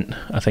Descent,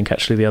 I think,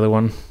 actually, the other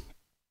one.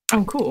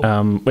 Oh, cool.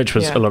 Which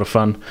was a lot of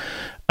fun.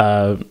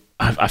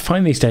 I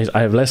find these days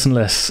I have less and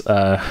less,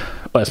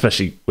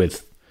 especially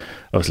with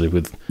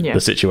the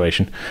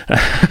situation.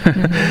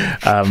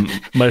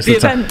 Most of the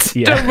event.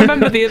 Time, don't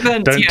remember the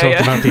event. Don't talk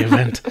about the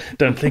event.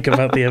 Don't think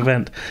about the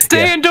event.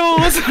 Stay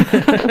indoors.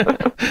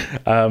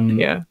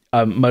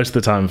 Most of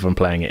the time, if I'm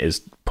playing it,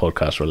 is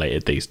podcast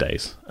related these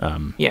days.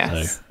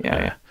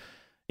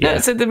 No,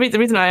 so the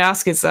reason I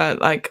ask is that,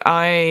 like,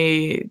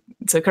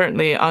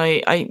 currently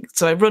I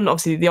run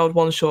obviously the odd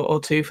one shot or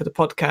two for the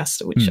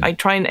podcast, which I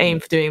try and aim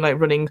for doing, like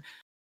running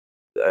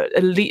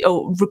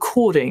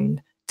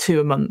recording 2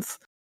 a month,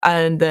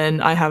 and then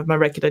I have my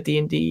regular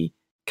D&D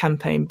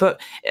campaign. But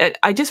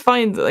I just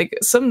find that, like,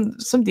 some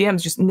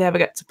DMs just never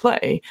get to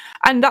play,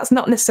 and that's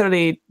not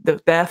necessarily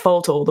their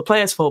fault or the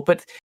player's fault.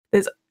 But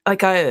there's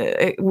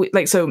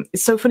so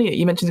it's so funny that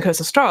you mentioned the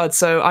Curse of Strahd.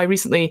 So I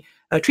recently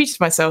treated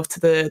myself to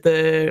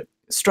the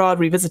Strahd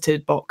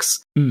Revisited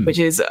box, which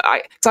is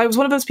I was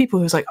one of those people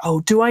who's like,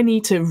 oh, do I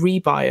need to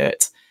rebuy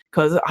it?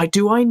 Because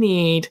I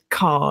need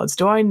cards?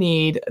 Do I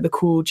need the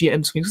cool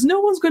GM screen? Because no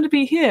one's going to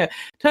be here.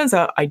 Turns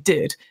out I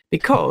did,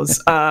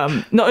 because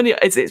not only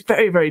it's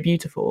very, very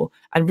beautiful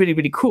and really,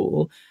 really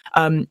cool.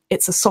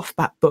 It's a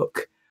softback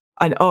book.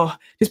 And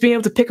just being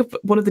able to pick up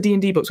one of the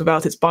D&D books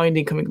without its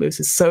binding coming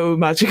loose is so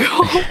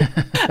magical.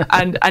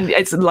 and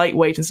it's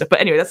lightweight and stuff.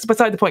 But anyway, that's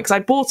beside the point, because I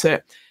bought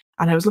it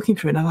and I was looking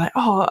through it and I'm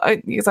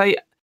like,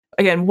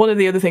 again, one of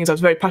the other things I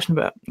was very passionate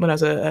about when I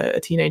was a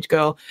teenage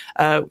girl,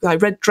 I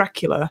read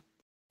Dracula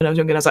when I was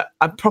younger, and I was like,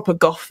 a proper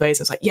goth phase.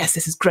 I was like, yes,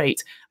 this is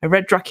great. I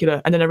read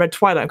Dracula, and then I read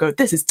Twilight and go,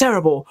 this is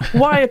terrible.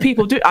 Why are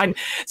people doing?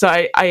 So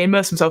I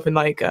immersed myself in,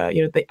 like,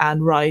 the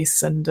Anne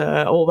Rice and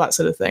all that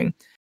sort of thing.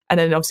 And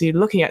then obviously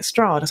looking at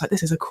Strahd, I was like,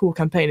 this is a cool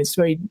campaign. It's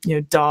very,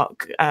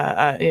 dark,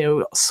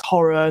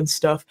 horror and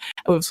stuff,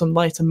 with some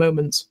lighter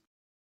moments.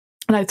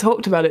 And I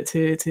talked about it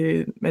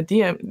to my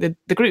DM,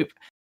 the group,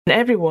 and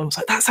everyone was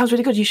like, that sounds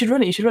really good. You should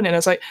run it. And I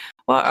was like,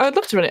 well, I'd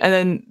love to run it. And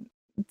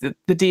then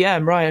the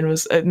DM, Ryan,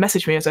 was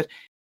messaged me and said,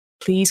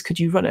 please, could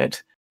you run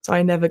it? So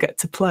I never get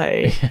to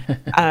play.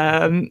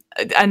 And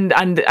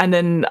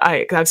then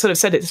I've sort of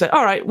said it to say,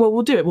 all right, well,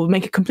 we'll do it. We'll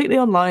make it completely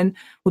online.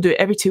 We'll do it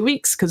every 2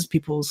 weeks because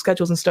people's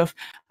schedules and stuff.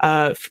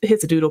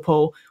 Here's a doodle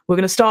poll. We're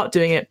going to start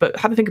doing it, but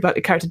have a think about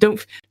your character.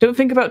 Don't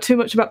think about too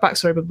much about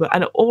backstory.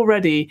 And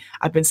already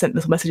I've been sent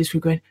little messages from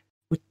going,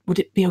 would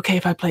it be okay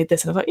if I played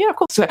this? And I was like, yeah, of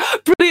course. So,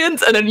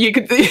 brilliant. And then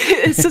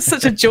it's just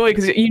such a joy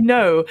because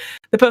the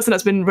person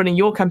that's been running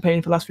your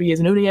campaign for the last 3 years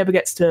and only ever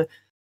gets to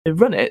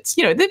run it,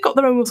 they've got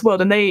their own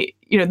world and they,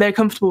 they're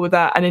comfortable with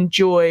that and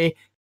enjoy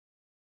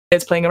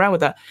playing around with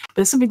that. But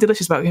there's something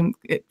delicious about him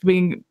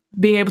being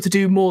able to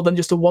do more than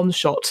just a one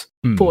shot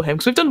for him.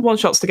 Because we've done one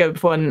shots together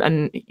before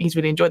and he's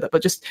really enjoyed that.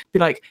 But just be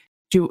like,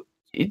 do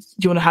you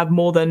want to have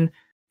more than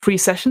 3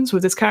 sessions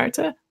with this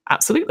character?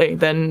 Absolutely.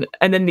 And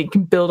then you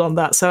can build on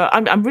that. So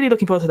I'm really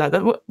looking forward to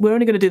that. We're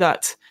only going to do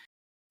that,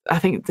 I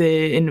think,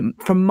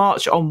 from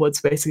March onwards,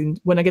 basically,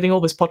 when I'm getting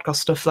all this podcast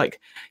stuff like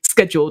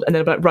scheduled, and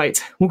then I'm like,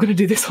 right, we're going to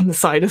do this on the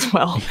side as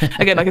well.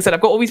 Again, like I said,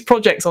 I've got all these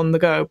projects on the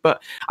go,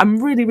 but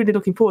I'm really, really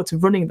looking forward to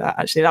running that.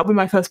 Actually, that'll be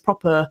my first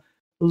proper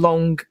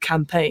long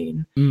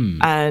campaign,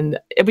 and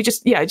it'll be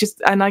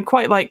and I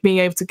quite like being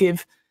able to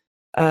give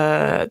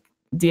DMs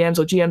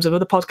or GMs of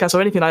other podcasts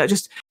or anything like that,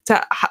 just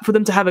for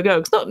them to have a go.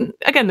 It's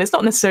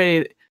not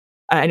necessarily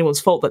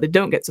anyone's fault that they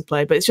don't get to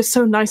play, but it's just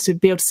so nice to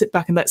be able to sit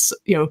back and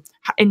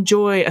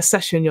enjoy a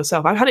session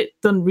yourself. I've had it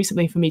done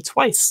recently for me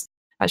twice.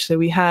 Actually,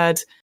 we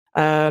had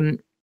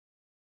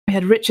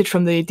Richard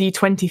from the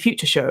D20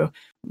 Future Show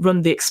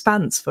run The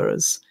Expanse for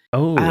us.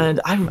 Oh, and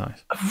I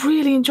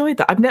really enjoyed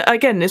that.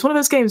 Again, it's one of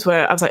those games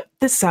where I was like,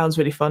 this sounds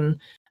really fun,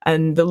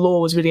 and the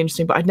lore was really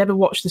interesting, but I'd never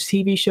watched the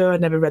TV show,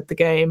 I'd never read the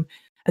game,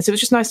 and so it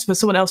was just nice for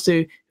someone else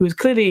who was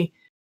clearly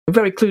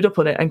very clued up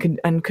on it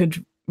and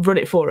could run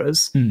it for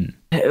us.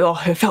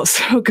 It felt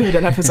so good,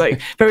 and I was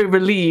like very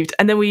relieved.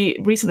 And then we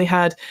recently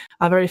had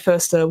our very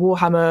first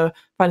Warhammer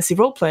fantasy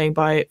role-playing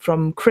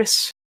from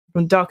Chris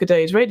from Darker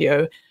Days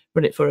Radio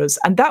run it for us,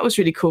 and that was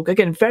really cool.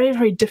 Again, very,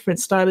 very different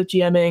style of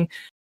GMing,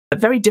 a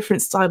very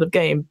different style of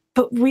game,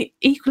 but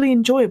equally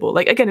enjoyable.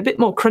 Like, again, a bit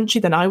more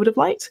crunchy than I would have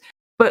liked,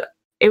 but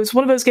it was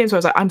one of those games where I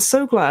was like, I'm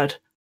so glad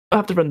I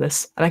have to run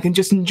this and I can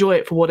just enjoy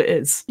it for what it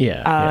is.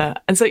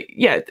 And so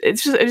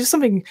it's just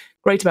something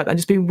great about that, and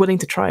just being willing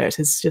to try it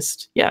is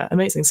just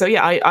amazing. So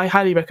I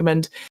highly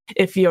recommend,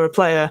 if you're a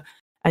player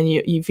and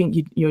you think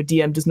your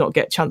DM does not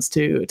get a chance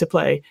to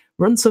play,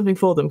 run something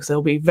for them because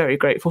they'll be very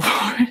grateful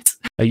for it.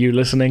 Are you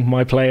listening,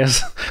 my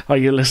players? Are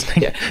you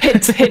listening?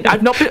 Hint.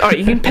 I've not been. All right,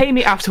 you can pay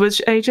me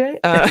afterwards, AJ.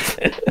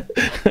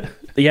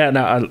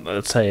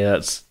 I'd say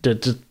that's.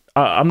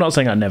 I'm not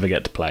saying I never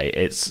get to play.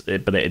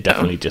 But it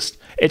definitely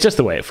it's just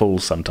the way it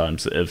falls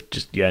sometimes.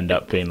 You end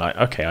up being like,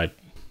 okay,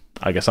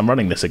 I guess I'm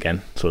running this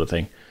again, sort of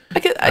thing. I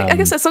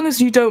guess as long as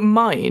you don't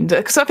mind,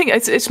 because I think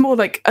it's more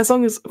like, as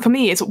long as, for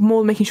me, it's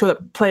more making sure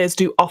that players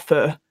do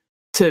offer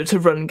to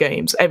run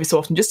games every so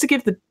often, just to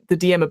give the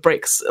DM a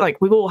break.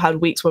 Like, we've all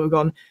had weeks where we've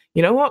gone,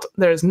 you know what,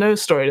 there is no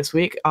story this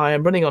week, I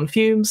am running on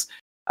fumes.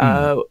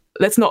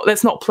 Let's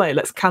not play,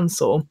 let's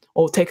cancel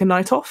or take a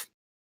night off.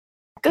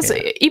 Because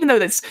even though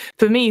that's,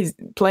 for me,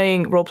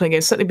 playing role-playing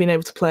games, certainly being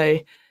able to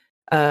play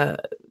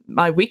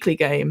my weekly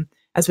game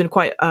has been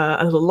quite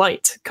a little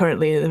light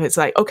currently. And it's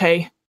like,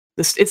 okay,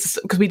 it's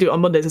because we do it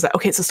on Mondays. It's like,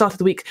 okay, it's the start of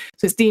the week,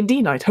 so it's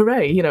D&D night,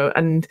 hooray!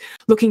 And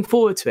looking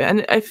forward to it.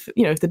 And if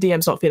the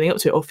DM's not feeling up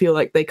to it or feel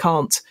like they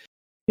can't,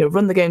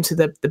 run the game to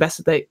the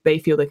best that they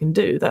feel they can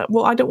do, that,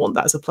 well, I don't want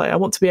that as a player. I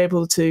want to be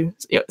able to,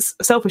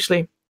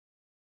 selfishly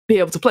be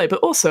able to play, but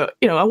also,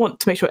 I want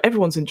to make sure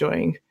everyone's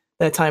enjoying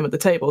their time at the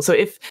table. So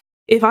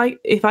if I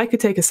could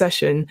take a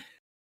session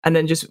and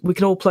then we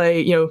can all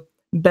play,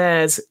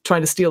 bears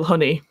trying to steal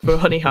honey for a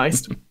honey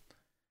heist,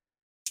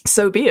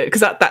 so be it,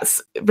 because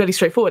that's really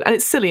straightforward and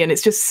it's silly and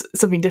it's just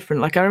something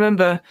different. Like, I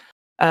remember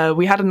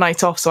we had a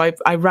night off, so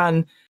I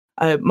ran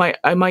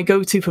my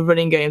go-to for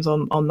running games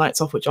on nights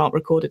off which aren't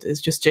recorded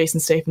is just Jason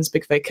Statham's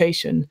Big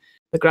Vacation,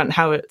 the Grant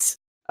Howitt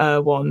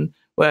one,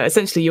 where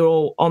essentially you're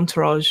all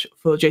entourage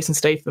for Jason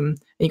Statham and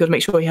you got to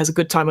make sure he has a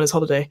good time on his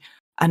holiday.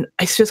 And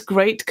it's just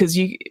great because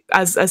you,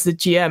 as the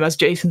GM, as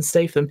Jason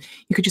Statham,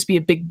 you could just be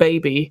a big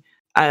baby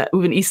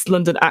with an East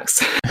London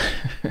accent,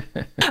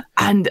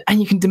 and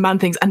you can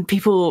demand things. And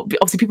people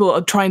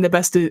are trying their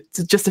best to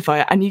justify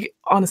it. And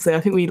honestly,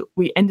 I think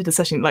we ended the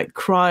session like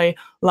cry,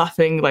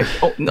 laughing, like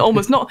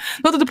almost not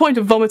to the point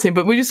of vomiting,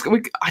 but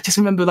I just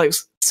remember like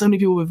so many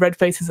people with red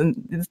faces,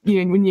 and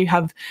when you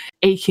have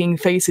aching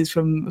faces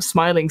from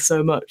smiling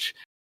so much.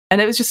 And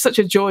it was just such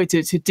a joy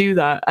to do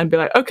that and be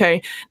like,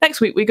 okay,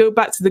 next week we go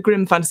back to the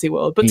grim fantasy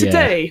world, but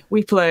today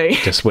we play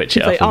just switch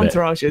it up a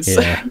entourages.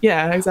 Bit.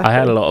 Yeah, exactly. I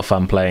had a lot of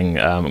fun playing.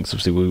 Because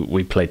obviously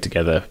we played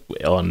together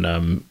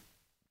on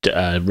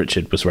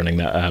Richard was running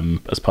that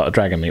as part of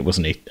Dragonmeet,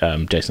 wasn't he?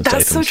 Jason Statham.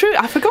 That's so true.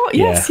 I forgot.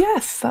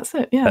 Yes, that's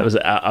it. Yeah, that was.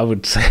 I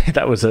would say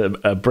that was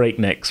a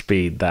breakneck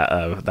speed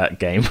that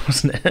game,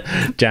 wasn't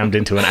it? Jammed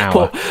into an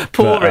hour.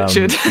 Poor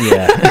Richard.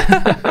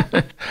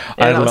 I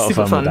had a lot of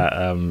fun with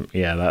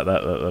that.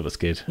 That was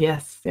good.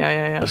 Yes,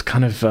 yeah. I was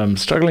kind of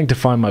struggling to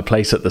find my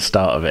place at the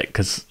start of it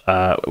because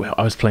I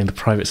was playing the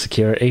private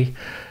security.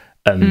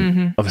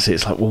 And obviously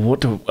it's like, well,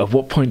 at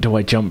what point do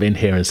I jump in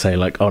here and say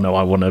like, oh no,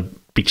 I want to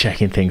be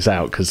checking things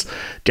out because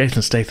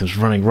Jason Statham's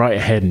running right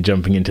ahead and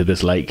jumping into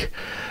this lake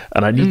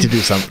and I need to do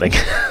something.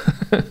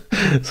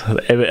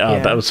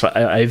 That was fun.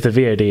 If the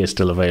VOD is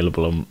still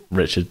available on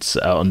Richard's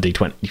on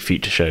D20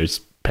 Future Shows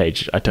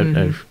page, I don't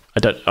know.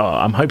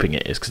 I'm hoping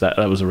it is because that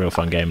was a real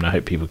fun game and I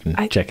hope people can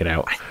check it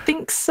out. I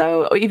think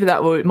so. Or either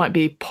that or it might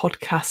be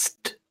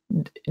podcast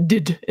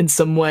did in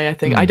some way, I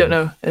think. I don't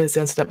know is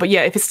the answer to that. But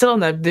yeah, if it's still on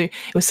there, it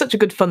was such a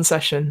good fun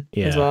session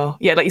as well.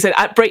 Yeah, like you said,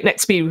 at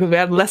breakneck speed because we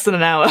had less than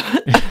an hour.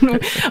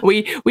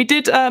 we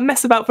did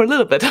mess about for a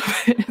little bit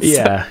of it.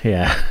 Yeah.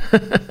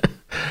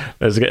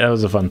 That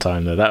was a fun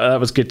time though. That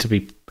was good to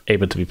be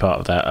able to be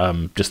part of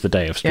that. Just the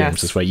day of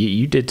streams as well.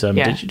 You did.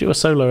 Did you do a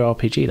solo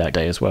RPG that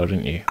day as well?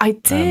 Didn't you? I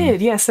did.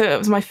 Yeah. So it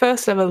was my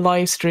first ever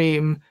live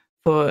stream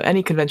for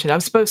any convention. I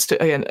was supposed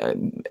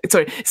to,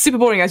 sorry, super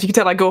boring. As you can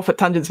tell, I go off at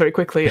tangents very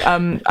quickly. I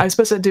was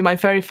supposed to do my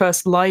very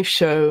first live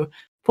show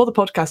for the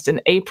podcast in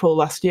April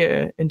last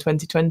year in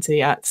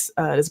 2020 at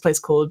there's a place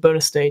called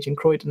Bonus Stage in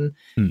Croydon.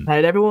 And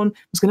everyone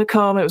was going to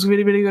come. It was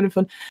really, really, really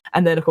fun.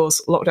 And then, of course,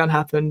 lockdown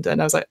happened.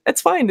 And I was like,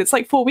 it's fine. It's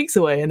like 4 weeks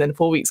away. And then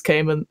 4 weeks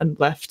came and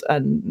left.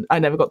 And I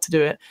never got to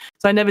do it.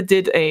 So I never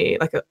did a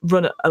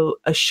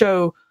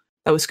show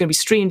that was going to be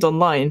streamed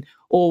online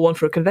or one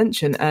for a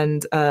convention.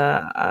 And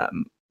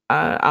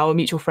our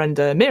mutual friend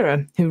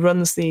Mira, who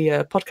runs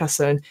the podcast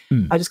zone,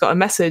 I just got a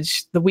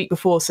message the week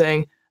before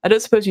saying, I don't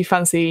suppose you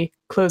fancy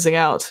closing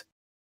out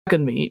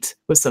Dragonmeet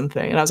with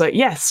something. And I was like,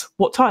 yes,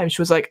 what time?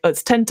 She was like,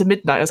 it's 10 to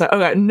midnight. I was like,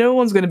 okay, no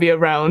one's going to be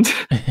around.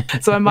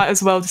 So I might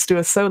as well just do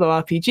a solo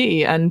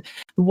RPG. And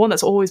the one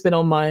that's always been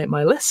on my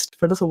list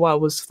for a little while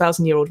was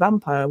 1,000-Year-Old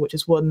Vampire, which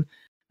has won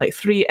like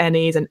 3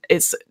 Ennies, and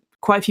it's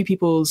quite a few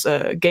people's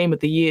game of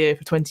the year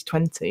for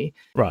 2020.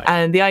 Right.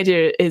 And the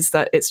idea is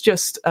that it's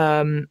just...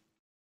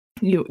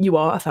 You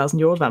are a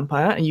 1,000-year-old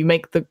vampire, and you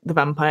make the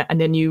vampire,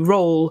 and then you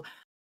roll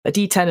a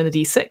d10 and a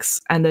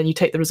d6, and then you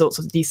take the results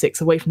of the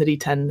d6 away from the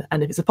d10.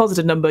 And if it's a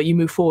positive number, you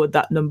move forward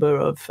that number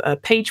of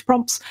page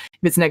prompts. If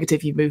it's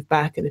negative, you move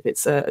back, and if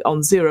it's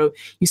on 0,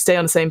 you stay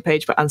on the same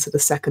page but answer the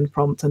second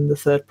prompt and the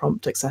third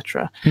prompt,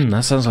 etc.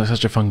 That sounds like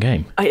such a fun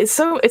game. It's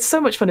so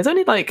much fun. It's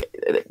only like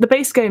the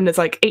base game. There's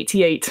like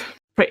 88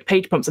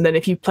 page prompts, and then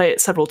if you play it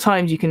several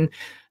times, you can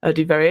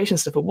do variation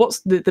stuff. But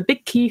what's the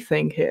big key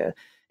thing here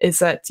is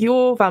that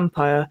your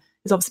vampire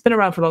has obviously been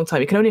around for a long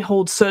time. You can only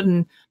hold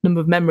certain number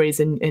of memories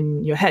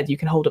in your head. You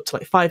can hold up to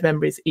like 5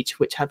 memories, each of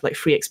which have like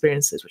 3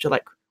 experiences, which are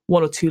like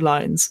 1 or 2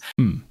 lines.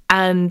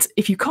 And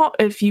if you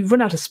run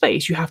out of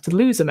space, you have to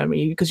lose a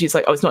memory because it's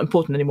like, oh, it's not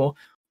important anymore.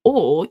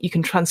 Or you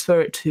can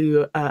transfer it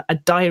to a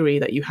diary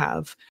that you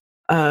have.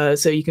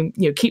 So you can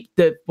keep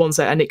the ones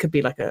there, and it could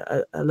be like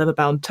a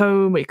leather-bound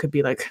tome, or it could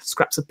be like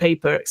scraps of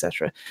paper,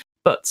 etc.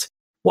 But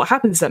what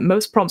happens is that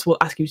most prompts will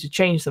ask you to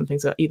change something,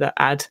 so either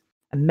add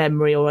a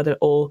memory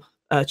or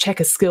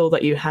check a skill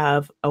that you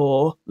have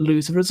or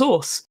lose a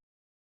resource.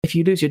 If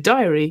you lose your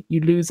diary,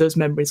 you lose those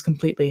memories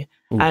completely.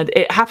 Ooh. And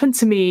it happened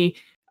to me,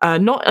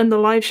 not on the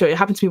live show, it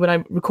happened to me when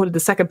I recorded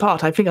the second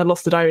part. I think I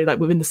lost the diary like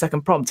within the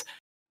second prompt,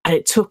 and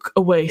it took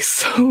away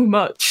so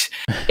much.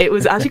 It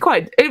was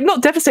actually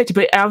not devastating,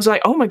 but I was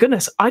like, oh my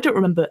goodness, I don't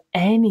remember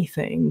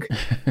anything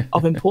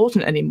of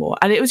important anymore.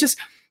 And it was just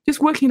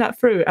working that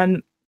through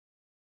and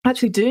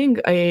actually doing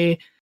a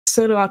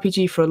solo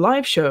RPG for a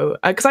live show,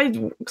 because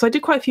I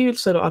did quite a few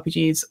solo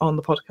RPGs on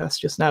the podcast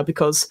just now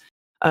because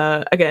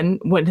again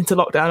went into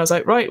lockdown. I was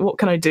like, right, what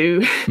can I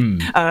do in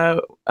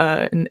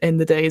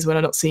the days when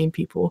I'm not seeing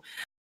people?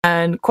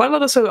 And quite a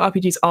lot of solo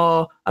RPGs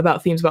are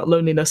about themes about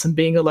loneliness and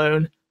being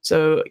alone,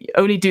 so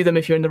only do them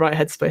if you're in the right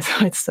headspace,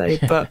 I'd say.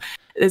 But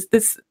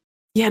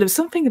there's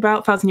something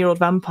about 1,000-Year-Old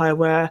Vampire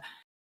where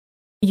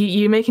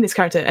you're making this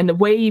character, and the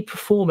way you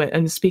perform it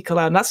and speak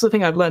aloud, and that's the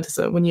thing I've learned, is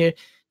that when you're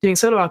doing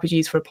solo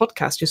RPGs for a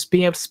podcast, just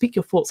being able to speak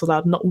your thoughts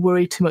aloud, not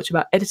worry too much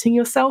about editing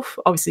yourself.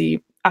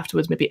 Obviously,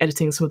 afterwards, maybe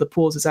editing some of the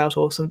pauses out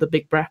or some of the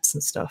big breaths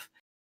and stuff.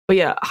 But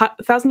yeah,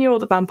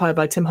 1,000-Year-Old Vampire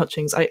by Tim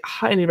Hutchings, I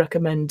highly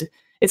recommend.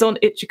 It's on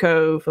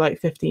Ichigo for like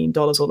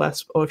 $15 or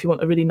less, or if you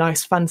want a really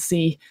nice,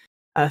 fancy,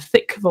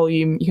 thick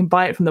volume, you can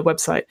buy it from the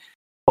website.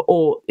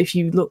 Or if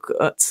you look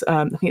at,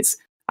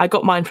 I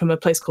got mine from a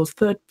place called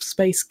Third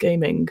Space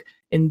Gaming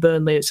in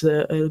Burnley. It's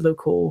a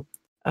local,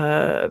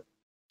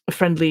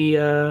 friendly...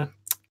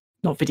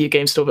 not video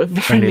game store, but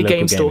friendly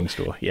game store.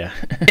 Yeah.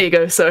 There you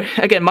go. So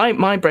again,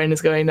 my brain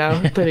is going now.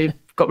 Clearly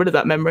got rid of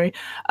that memory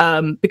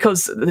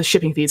because the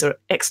shipping fees are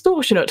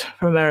extortionate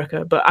from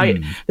America. But I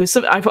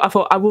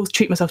thought I will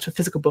treat myself to a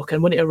physical book,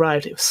 and when it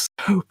arrived, it was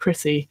so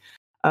pretty.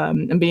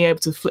 and being able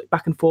to flip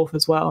back and forth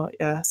as well.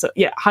 Yeah, so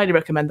yeah, highly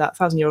recommend that.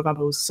 1,000 Year Old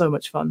Vampire was so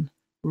much fun,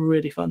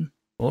 really fun.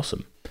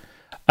 Awesome.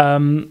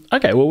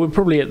 Okay, well, we're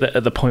probably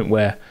at the point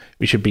where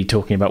we should be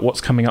talking about what's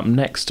coming up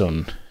next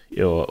on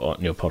your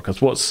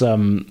podcast.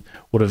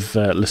 What have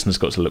listeners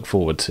got to look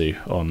forward to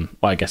on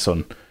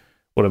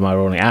What Am I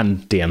Rolling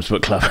and DM's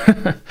Book Club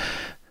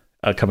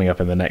coming up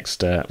in the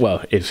next?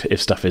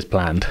 If stuff is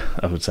planned,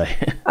 I would say.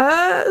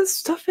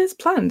 Stuff is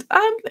planned.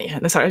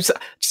 Sorry, I just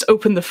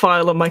opened the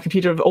file on my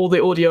computer of all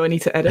the audio I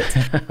need to edit.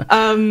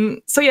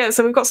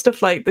 So we've got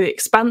stuff like The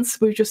Expanse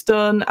we've just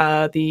done,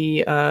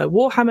 the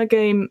Warhammer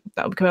game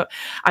that will come out.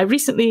 I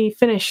recently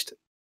finished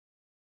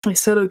a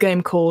solo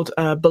game called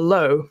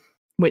Below,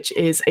 which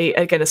is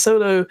a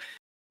solo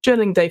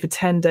journaling day for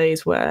 10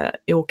 days where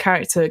your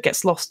character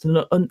gets lost in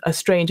a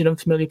strange and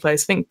unfamiliar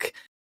place. Think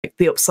like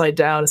the Upside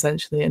Down,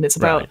 essentially, and it's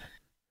about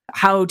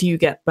how do you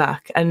get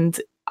back. And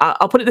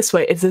I'll put it this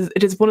way: it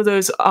is one of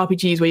those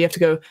RPGs where you have to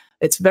go.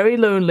 It's very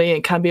lonely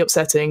and can be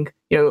upsetting.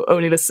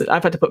 Only listen.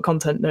 I've had to put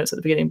content notes at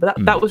the beginning, but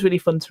that was really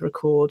fun to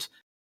record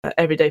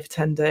every day for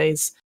 10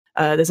 days.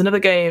 There's another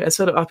game, a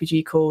solo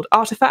RPG called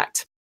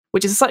Artifact,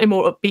 which is a slightly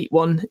more upbeat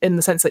one in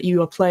the sense that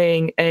you are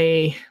playing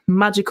a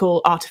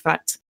magical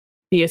artifact,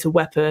 be it a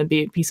weapon,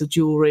 be it a piece of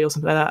jewelry or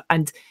something like that,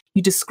 and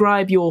you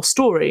describe your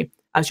story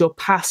as your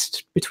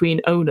past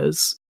between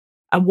owners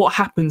and what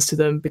happens to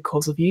them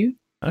because of you.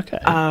 Okay.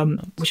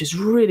 Which is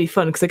really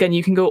fun because, again,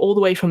 you can go all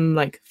the way from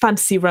like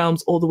fantasy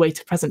realms all the way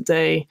to present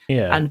day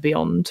and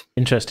beyond.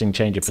 Interesting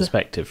change of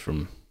perspective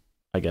from,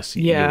 I guess,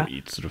 your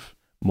sort of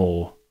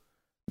more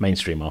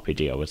mainstream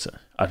RPG, I would say.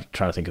 I'm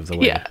trying to think of the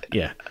way.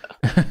 Yeah.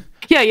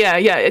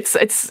 Yeah.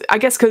 It's I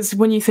guess because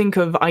when you think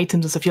of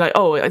items and stuff, you're like,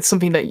 oh, it's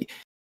something that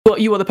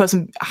you are the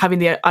person having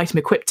the item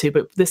equipped to,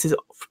 but this is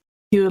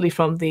purely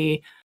from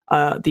the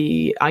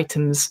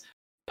item's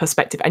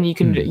perspective, and you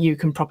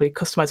can probably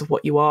customize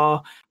what you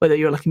are, whether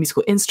you're like a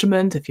musical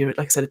instrument, if you're,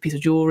 like I said, a piece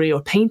of jewelry or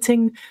a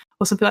painting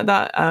or something like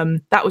that.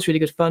 That was really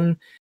good fun.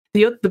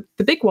 The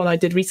big one I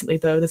did recently,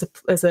 though,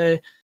 there's a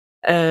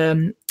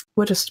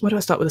where do I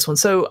start with this one?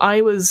 So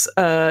I was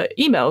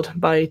emailed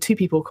by two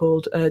people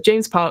called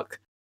James Park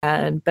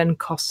and Ben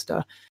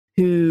Costa,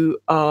 who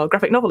are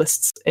graphic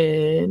novelists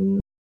in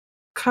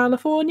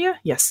California.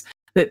 Yes,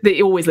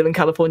 they always live in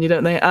California,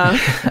 don't they?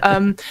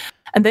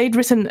 And they'd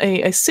written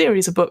a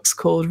series of books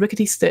called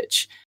Rickety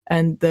Stitch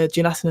and the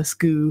Gelatinous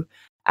Goo,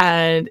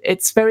 and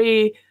it's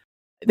very.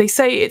 They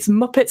say it's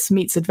Muppets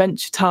meets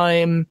Adventure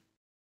Time.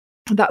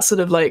 That sort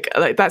of like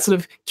that sort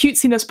of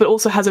cutesiness, but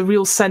also has a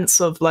real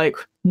sense of like,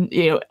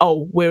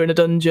 we're in a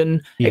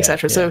dungeon,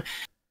 etc. Yeah. So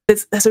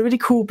there's a really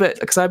cool bit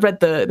because I read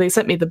they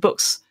sent me the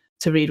books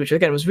to read, which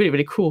again was really,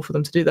 really cool for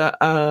them to do that.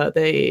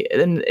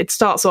 And it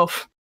starts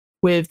off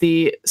with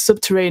the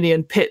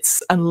Subterranean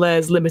Pits and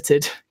Lairs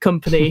Limited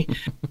company,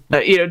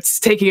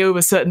 taking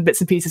over certain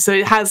bits and pieces. So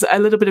it has a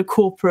little bit of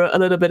corporate, a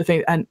little bit of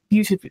thing, and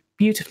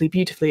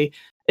beautifully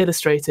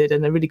illustrated,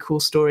 and a really cool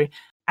story.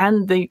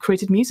 And they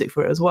created music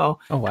for it as well.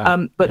 Oh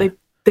wow! But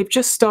they've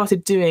just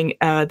started doing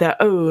their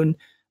own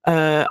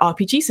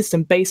RPG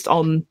system based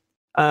on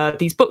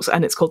these books,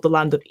 and it's called The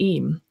Land of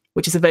Eam,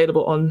 which is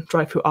available on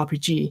Drive-Thru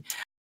RPG.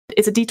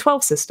 It's a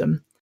D12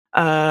 system.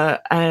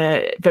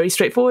 Very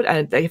straightforward,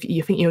 and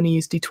you think you only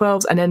use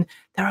D12s, and then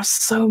there are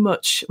so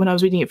much. When I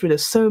was reading it through,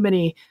 there's so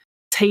many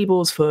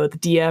tables for the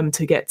DM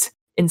to get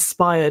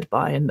inspired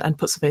by and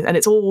put something, and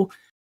it's all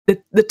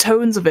the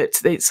tones of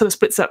it. It sort of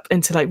splits up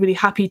into like really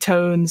happy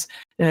tones,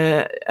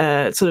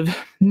 sort of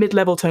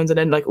mid-level tones, and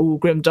then like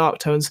grim dark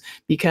tones.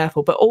 Be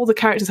careful, but all the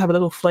characters have a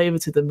little flavor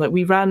to them. Like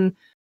we ran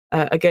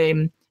a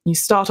game. You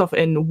start off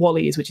in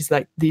Wally's, which is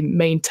like the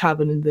main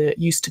tavern in the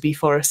used to be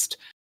forest.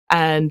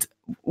 And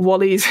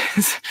Wally's,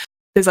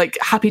 there's like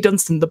Happy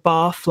Dunstan, the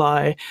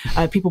barfly,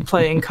 people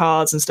playing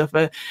cards and stuff.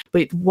 But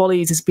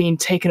Wally's is being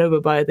taken over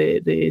by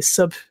the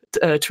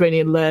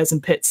Subterranean Lairs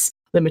and Pits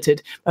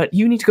Limited.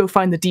 You need to go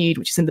find the deed,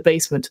 which is in the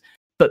basement.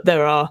 But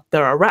there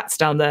are rats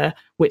down there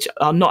which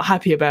are not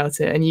happy about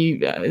it. And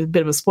a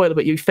bit of a spoiler,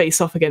 but you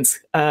face off against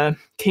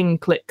King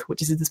Click,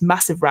 which is this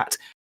massive rat,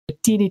 a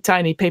teeny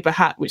tiny paper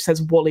hat which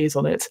says Wally's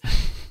on it.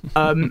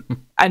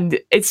 And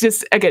it's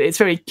just, again, it's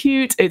very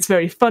cute, it's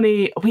very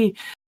funny.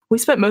 We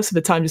spent most of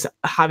the time just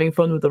having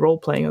fun with the role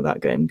playing of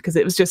that game because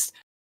it was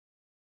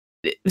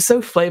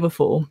so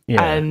flavorful.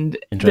 And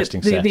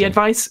interesting. The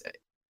advice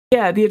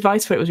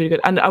for it was really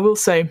good. And I will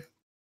say,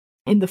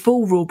 in the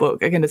full rule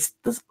book, again, there's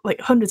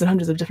like hundreds and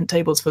hundreds of different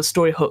tables for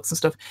story hooks and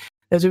stuff.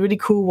 There's a really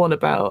cool one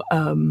about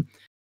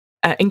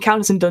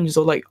encounters in dungeons,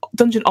 or like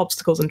dungeon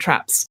obstacles and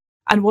traps.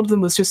 And one of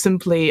them was just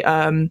simply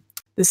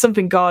there's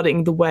something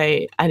guarding the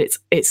way, and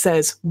it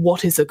says,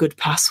 "What is a good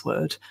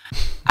password?"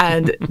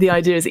 And the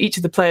idea is each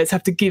of the players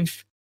have to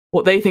give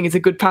what they think is a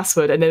good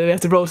password, and then they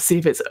have to roll to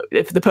see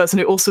if the person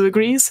who also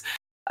agrees.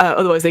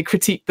 Otherwise, they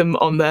critique them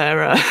on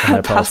their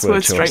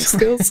password strength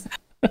skills.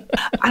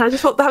 And I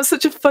just thought that was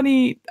such a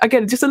funny,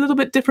 again, just a little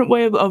bit different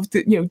way of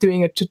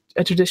doing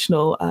a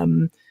traditional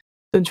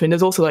dungeon.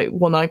 There's also like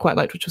one I quite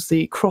liked, which was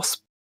the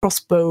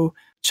crossbow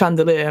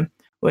chandelier,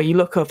 where you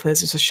look up,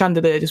 there's just a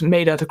chandelier just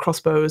made out of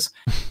crossbows,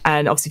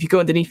 and obviously if you go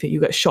underneath it, you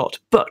get shot.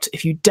 But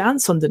if you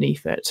dance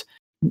underneath it,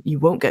 you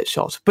won't get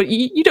shot. But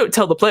you don't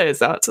tell the players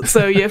that,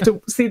 so you have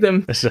to see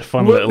them. It's a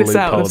fun little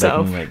loophole they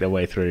can make their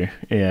way through.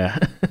 Yeah,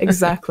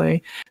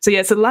 exactly. So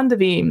yeah, so Land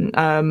of Eam,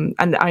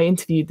 and I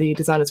interviewed the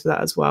designers for that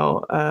as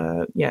well.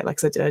 Yeah,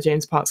 like I said,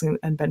 James Parks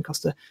and Ben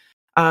Costa.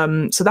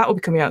 So that will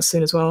be coming out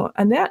soon as well.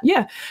 And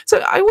yeah,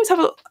 so I always have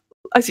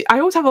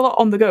a lot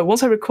on the go.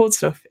 Once I record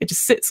stuff, it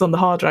just sits on the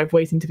hard drive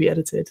waiting to be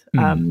edited.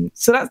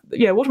 So that's,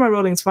 yeah, What Am I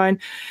Rolling is fine.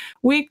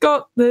 We've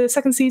got the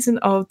second season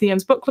of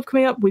DM's Book Club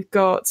coming up. We've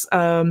got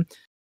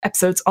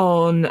episodes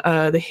on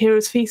the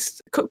Heroes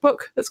Feast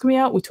cookbook that's coming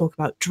out. We talk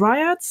about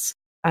dryads,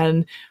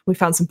 and we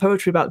found some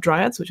poetry about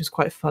dryads, which is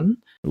quite fun.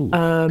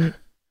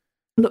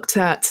 Looked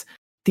at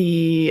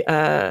the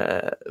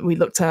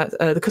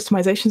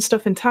customization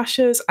stuff in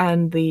Tasha's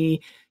and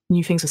the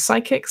new things with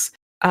psychics.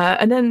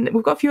 And then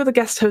we've got a few other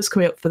guest hosts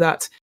coming up for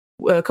that,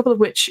 a couple of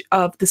which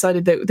have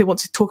decided that they want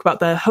to talk about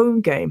their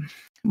home game,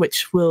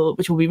 which will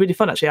be really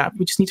fun, actually.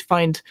 We just need to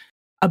find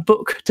a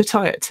book to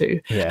tie it to.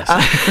 Yes.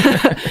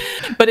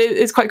 But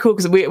it's quite cool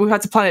because we've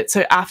had to plan it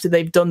so after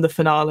they've done the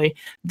finale,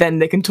 then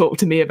they can talk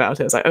to me about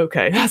it. It's like,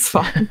 okay, that's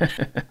fine.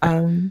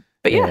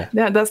 But yeah,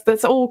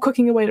 that's all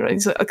cooking away.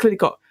 Right? So I clearly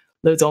got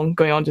loads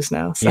going on just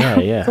now. So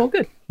it's all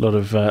good. A lot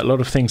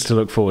of things to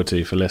look forward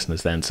to for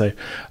listeners then. So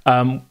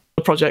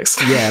projects.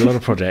 Yeah, a lot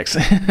of projects.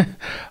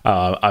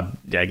 I'm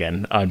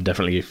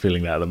definitely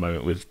feeling that at the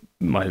moment with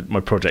my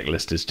project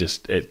list. Is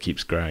just, it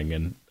keeps growing,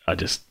 and I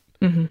just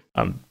that's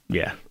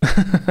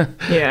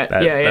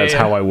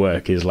how I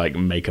work, is like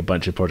make a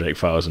bunch of project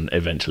files and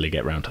eventually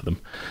get round to them.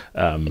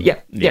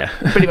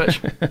 Pretty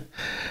much.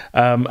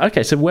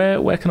 Okay, so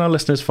where can our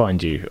listeners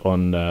find you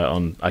on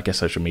I guess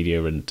social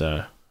media and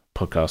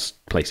podcast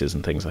places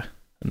and things like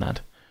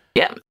that?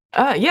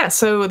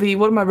 So the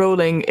What Am I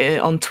Rolling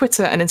on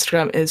Twitter and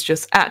Instagram is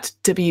just at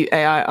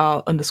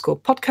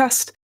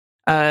WAIR_podcast.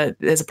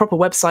 There's a proper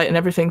website and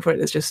everything for it.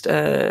 It's just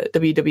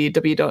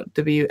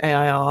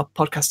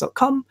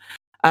www.wairpodcast.com.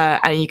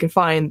 And you can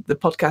find the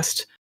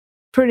podcast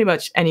pretty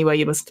much anywhere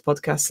you listen to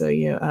podcasts. So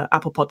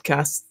Apple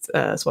Podcasts,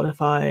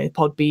 Spotify,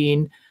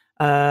 Podbean,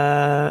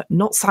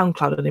 not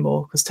SoundCloud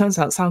anymore, because turns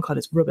out SoundCloud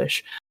is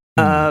rubbish.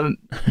 Don't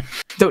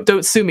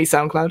sue me,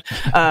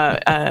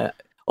 SoundCloud.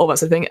 All that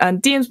sort of thing.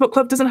 And DM's Book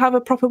Club doesn't have a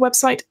proper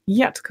website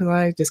yet, because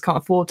I just can't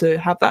afford to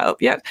have that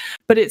up yet.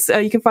 But it's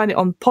you can find it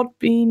on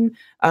Podbean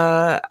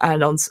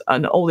and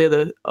all the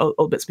other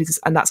old bits and pieces,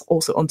 and that's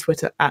also on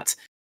Twitter at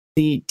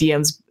the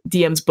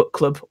DM's Book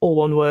Club, all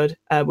one word,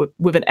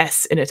 with an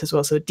S in it as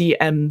well. So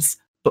DM's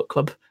Book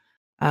Club,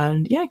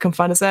 and yeah, come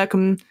find us there.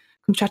 Come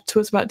chat to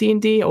us about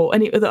D&D or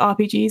any other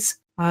RPGs.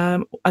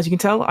 As you can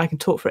tell, I can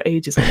talk for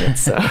ages on it.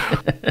 So.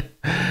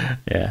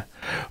 Yeah,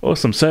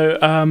 awesome. So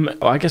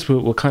I guess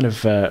we'll kind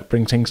of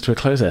bring things to a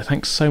close there.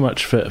 Thanks so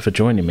much for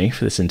joining me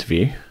for this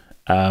interview.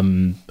 I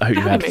hope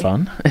you had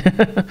fun.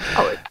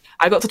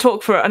 I got to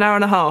talk for an hour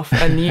and a half,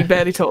 and you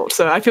barely talked,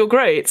 so I feel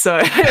great. So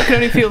I can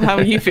only feel how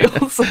you feel.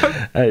 So.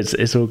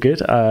 It's all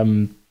good.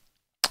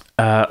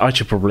 I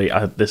should probably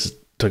this is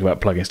talking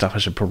about plugging stuff. I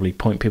should probably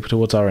point people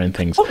towards our own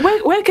things.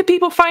 Where could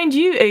people find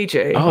you,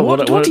 AJ?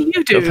 What do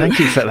you do? Thank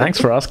you.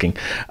 Thanks for asking.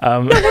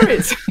 No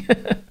worries.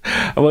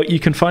 Well, you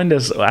can find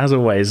us, as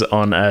always,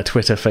 on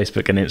Twitter,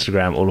 Facebook, and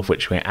Instagram, all of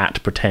which we're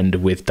at Pretend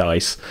with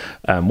Dice.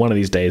 One of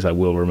these days, I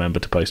will remember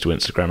to post to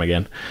Instagram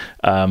again.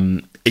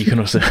 You can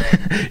also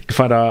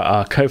find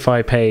our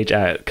Ko-Fi page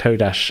at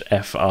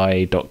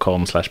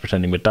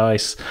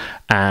ko-fi.com/pretendingwithdice,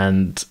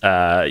 and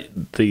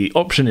the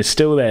option is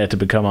still there to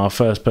become our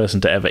first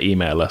person to ever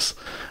email us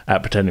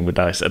at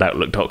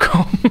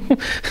pretendingwithdice@outlook.com.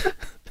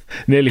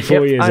 Nearly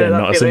 4 years in,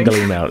 not a single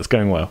email. It's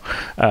going well.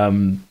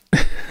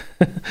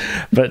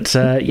 But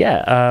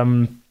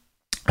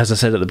as I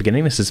said at the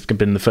beginning, this has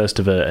been the first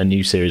of a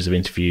new series of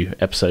interview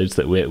episodes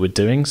that we're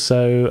doing.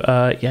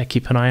 So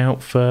keep an eye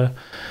out for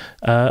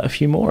a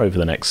few more over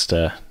the next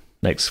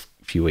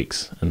few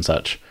weeks and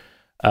such.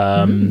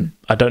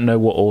 I don't know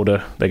what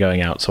order they're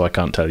going out, so I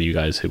can't tell you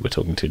guys who we're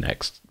talking to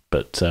next.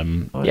 But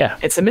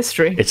it's a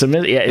mystery.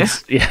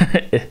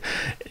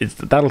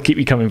 That'll keep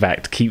you coming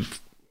back to keep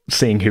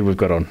seeing who we've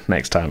got on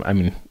next time. I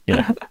mean,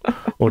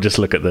 or just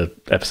look at the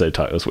episode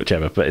titles,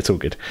 whichever. But it's all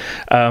good.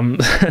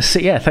 So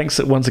yeah, thanks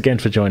once again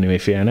for joining me,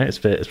 Fiona. It's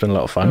been a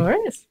lot of fun. No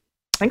worries.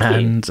 Thank you.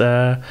 And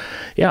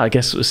I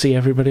guess we'll see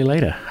everybody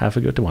later. Have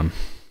a good one.